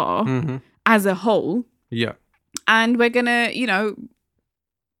that we are as a whole. Yeah. And we're going to,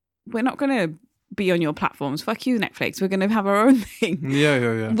 we're not going to be on your platforms. Fuck you, Netflix. We're going to have our own thing.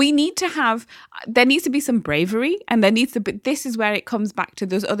 Yeah. We need to there needs to be some bravery, and this is where it comes back to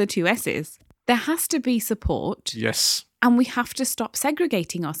those other two S's. There has to be support. Yes. And we have to stop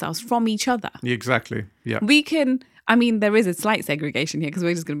segregating ourselves from each other. Exactly. Yeah. There is a slight segregation here because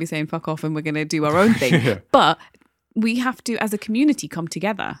we're just going to be saying fuck off and we're going to do our own thing. But we have to, as a community, come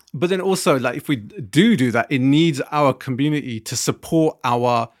together. But then also, like, if we do that, it needs our community to support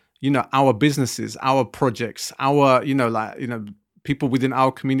our businesses, our projects, our, people within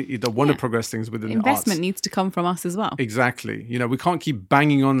our community that want to progress things within the arts. Investment needs to come from us as well. Exactly. We can't keep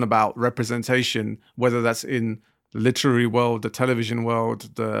banging on about representation, whether that's in the literary world, the television world,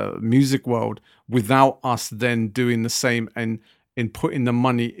 the music world, without us then doing the same and in putting the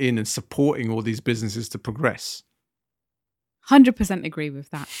money in and supporting all these businesses to progress. 100% agree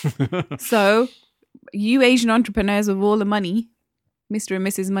with that. So, you Asian entrepreneurs with all the money, Mr. and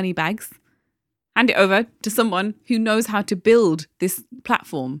Mrs. Moneybags, hand it over to someone who knows how to build this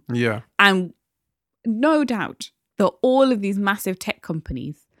platform. Yeah. And no doubt that all of these massive tech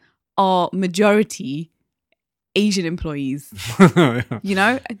companies are majority Asian employees,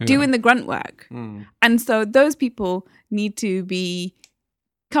 doing the grunt work. And so those people need to be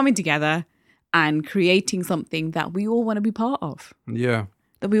coming together and creating something that we all want to be part of. Yeah.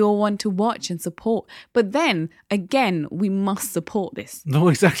 That we all want to watch and support. But then, again, we must support this. No,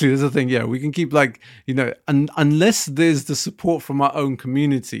 exactly. That's the thing. Yeah, we can keep unless there's the support from our own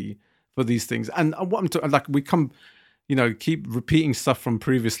community for these things. And what I'm talking, we come, keep repeating stuff from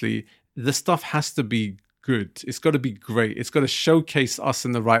previously. The stuff has to be good. It's got to be great. It's got to showcase us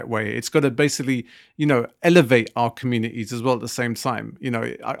in the right way. It's got to basically, elevate our communities as well at the same time.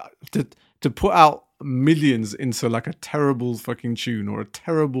 To put out millions into like a terrible fucking tune or a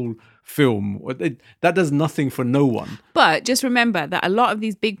terrible film. That does nothing for no one. But just remember that a lot of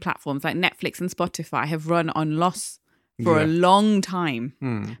these big platforms like Netflix and Spotify have run on loss for a long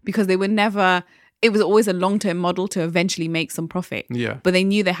time because they were never... It was always a long-term model to eventually make some profit. Yeah. But they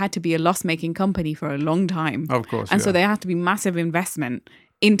knew they had to be a loss-making company for a long time. Of course. And so there had to be massive investment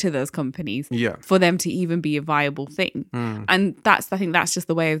into those companies for them to even be a viable thing. And I think that's just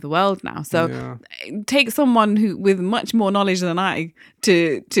the way of the world now. So take someone who with much more knowledge than I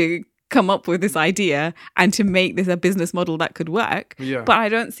to come up with this idea and to make this a business model that could work. Yeah. But I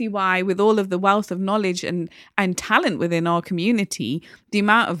don't see why, with all of the wealth of knowledge and talent within our community, the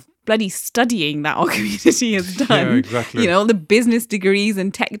amount of bloody studying that our community has done, Yeah, exactly. you know, all the business degrees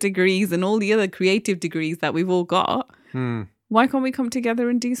and tech degrees and all the other creative degrees that we've all got, why can't we come together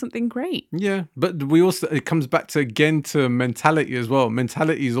and do something great? Yeah, but it comes back to mentality as well.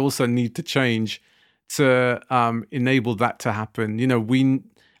 Mentalities also need to change to enable that to happen. You know,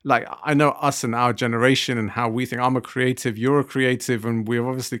 I know us and our generation and how we think. I'm a creative, you're a creative, and we've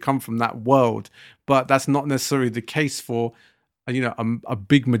obviously come from that world. But that's not necessarily the case for, you know, a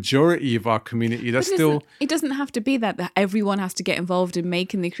big majority of our community. It doesn't have to be that everyone has to get involved in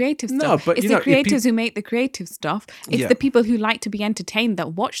making the creative stuff. No, but it's the creatives who make the creative stuff. It's the people who like to be entertained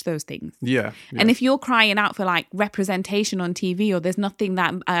that watch those things. Yeah. And if you're crying out for like representation on TV, or there's nothing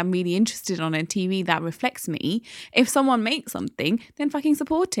that I'm really interested on TV that reflects me, if someone makes something, then fucking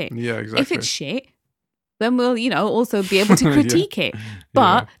support it. Yeah, exactly. If it's shit, then we'll, you know, also be able to critique it.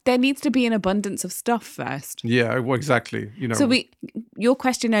 But there needs to be an abundance of stuff first. Yeah, well, exactly. You know. So your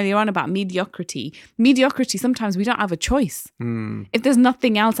question earlier on about mediocrity, sometimes we don't have a choice. If there's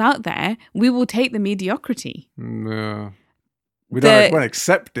nothing else out there, we will take the mediocrity. Yeah. We don't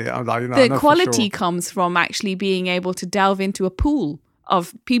accept it. The quality comes from actually being able to delve into a pool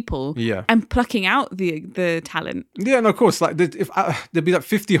of people and plucking out the talent. Yeah, and of course, like there'd be like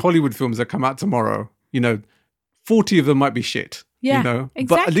 50 Hollywood films that come out tomorrow. You know, 40 of them might be shit. Yeah, you know, exactly.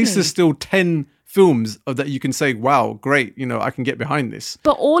 But at least there's still 10 films that you can say, wow, great, you know, I can get behind this.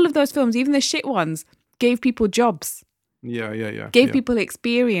 But all of those films, even the shit ones, gave people jobs. Yeah. Gave people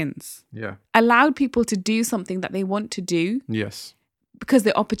experience. Yeah. Allowed people to do something that they want to do. Yes. Because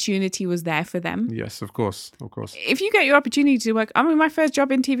the opportunity was there for them. Yes, of course. If you get your opportunity to work... I mean, my first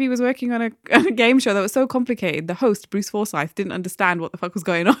job in TV was working on a game show that was so complicated. The host, Bruce Forsyth, didn't understand what the fuck was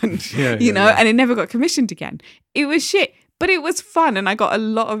going on. You know, and it never got commissioned again. It was shit. But it was fun, and I got a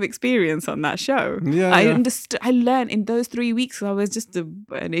lot of experience on that show. I learned in those 3 weeks. I was just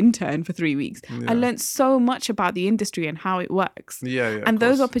an intern for 3 weeks. I learned so much about the industry and how it works. And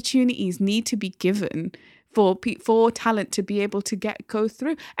those opportunities need to be given for talent to be able to go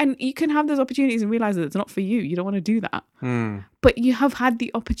through. And you can have those opportunities and realize that it's not for you. You don't want to do that. But you have had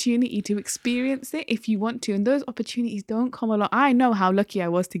the opportunity to experience it if you want to. And those opportunities don't come along. I know how lucky I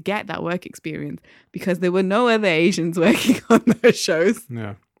was to get that work experience because there were no other Asians working on those shows.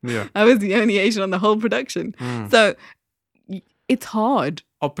 Yeah. I was the only Asian on the whole production. So it's hard.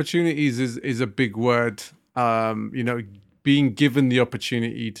 Opportunities is a big word. You know, being given the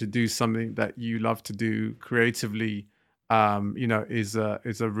opportunity to do something that you love to do creatively, you know, is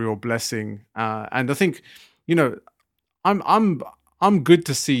a real blessing. And I think, you know, I'm good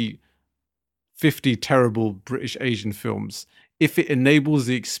to see 50 terrible British Asian films if it enables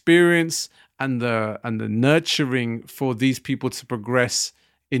the experience and the nurturing for these people to progress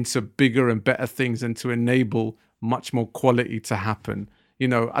into bigger and better things and to enable much more quality to happen. You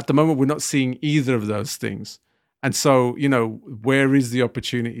know, at the moment, we're not seeing either of those things. And so, you know, where is the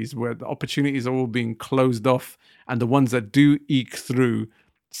opportunities? Where the opportunities are all being closed off, and the ones that do eke through,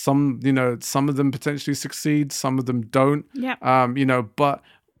 some of them potentially succeed, some of them don't. Yeah. You know, but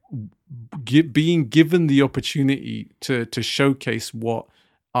being given the opportunity to showcase what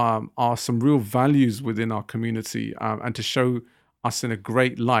are some real values within our community, and to show us in a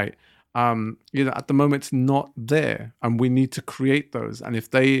great light. You know, at the moment, it's not there, and we need to create those. And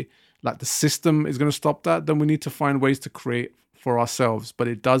if the system is going to stop that, then we need to find ways to create for ourselves. But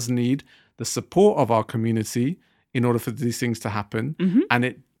it does need the support of our community in order for these things to happen.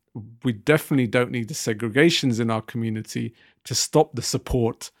 And we definitely don't need the segregations in our community to stop the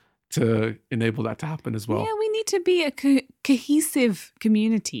support to enable that to happen as well. Yeah, we need to be a cohesive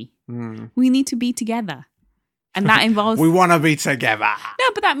community. We need to be together. And that involves... We want to be together. No,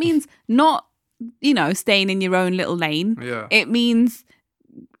 but that means not, you know, staying in your own little lane. Yeah. It means...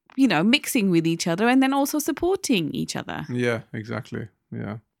 you know, mixing with each other and then also supporting each other. Yeah, exactly.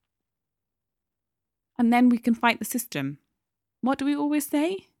 Yeah. And then we can fight the system. What do we always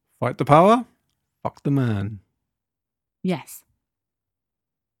say? Fight the power, fuck the man. Yes.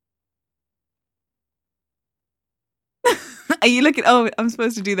 Are you looking? Oh, I'm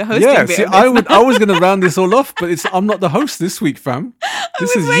supposed to do the hosting Yeah, bit. see, of this I was going to round this all off, but I'm not the host this week, fam.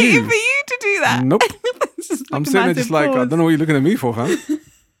 This I was is waiting you. for you to do that. Nope. This is like I'm a sitting there massive just like, I pause. don't know what you're looking at me for, fam.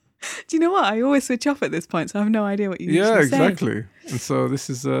 Do you know what? I always switch off at this point, so I have no idea what you Yeah, usually say. exactly. And so this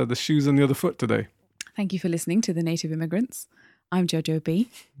is the shoes on the other foot today. Thank you for listening to The Native Immigrants. I'm Jojo B.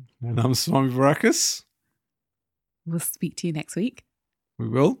 And I'm Swami Barakas. We'll speak to you next week. We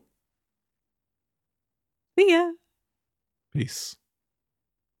will. See ya. Peace.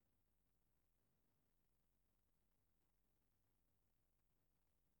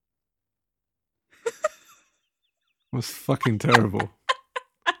 It was fucking terrible.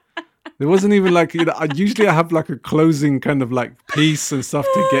 There wasn't even like, usually I have like a closing kind of like piece and stuff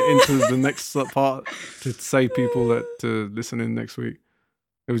to get into the next part to say people that to listen in next week.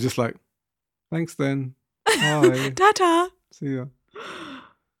 It was just like, thanks then. Bye. Ta-ta. See ya.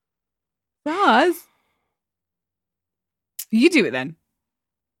 Buzz. You do it then.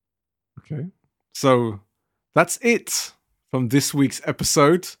 Okay. So that's it from this week's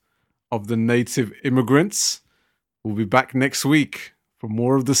episode of The Native Immigrants. We'll be back next week for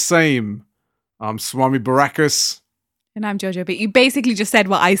more of the same. I'm Swami Barakas. And I'm Jojo B. You basically just said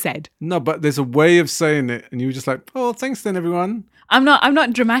what I said. No, but there's a way of saying it, and you were just like, "Oh, thanks then, everyone." I'm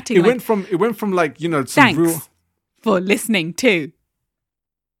not dramatic. It went from like some thanks real. for listening to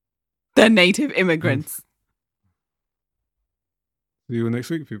The Native Immigrants. See you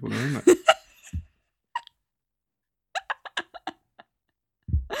next week, people. Isn't it?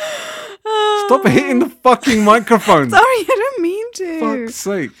 Stop hitting the fucking microphone. Sorry, I don't mean to. Fuck's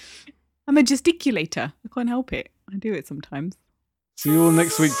sake. I'm a gesticulator. I can't help it. I do it sometimes. See you all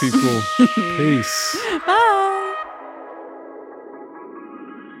next week, people. Peace. Bye.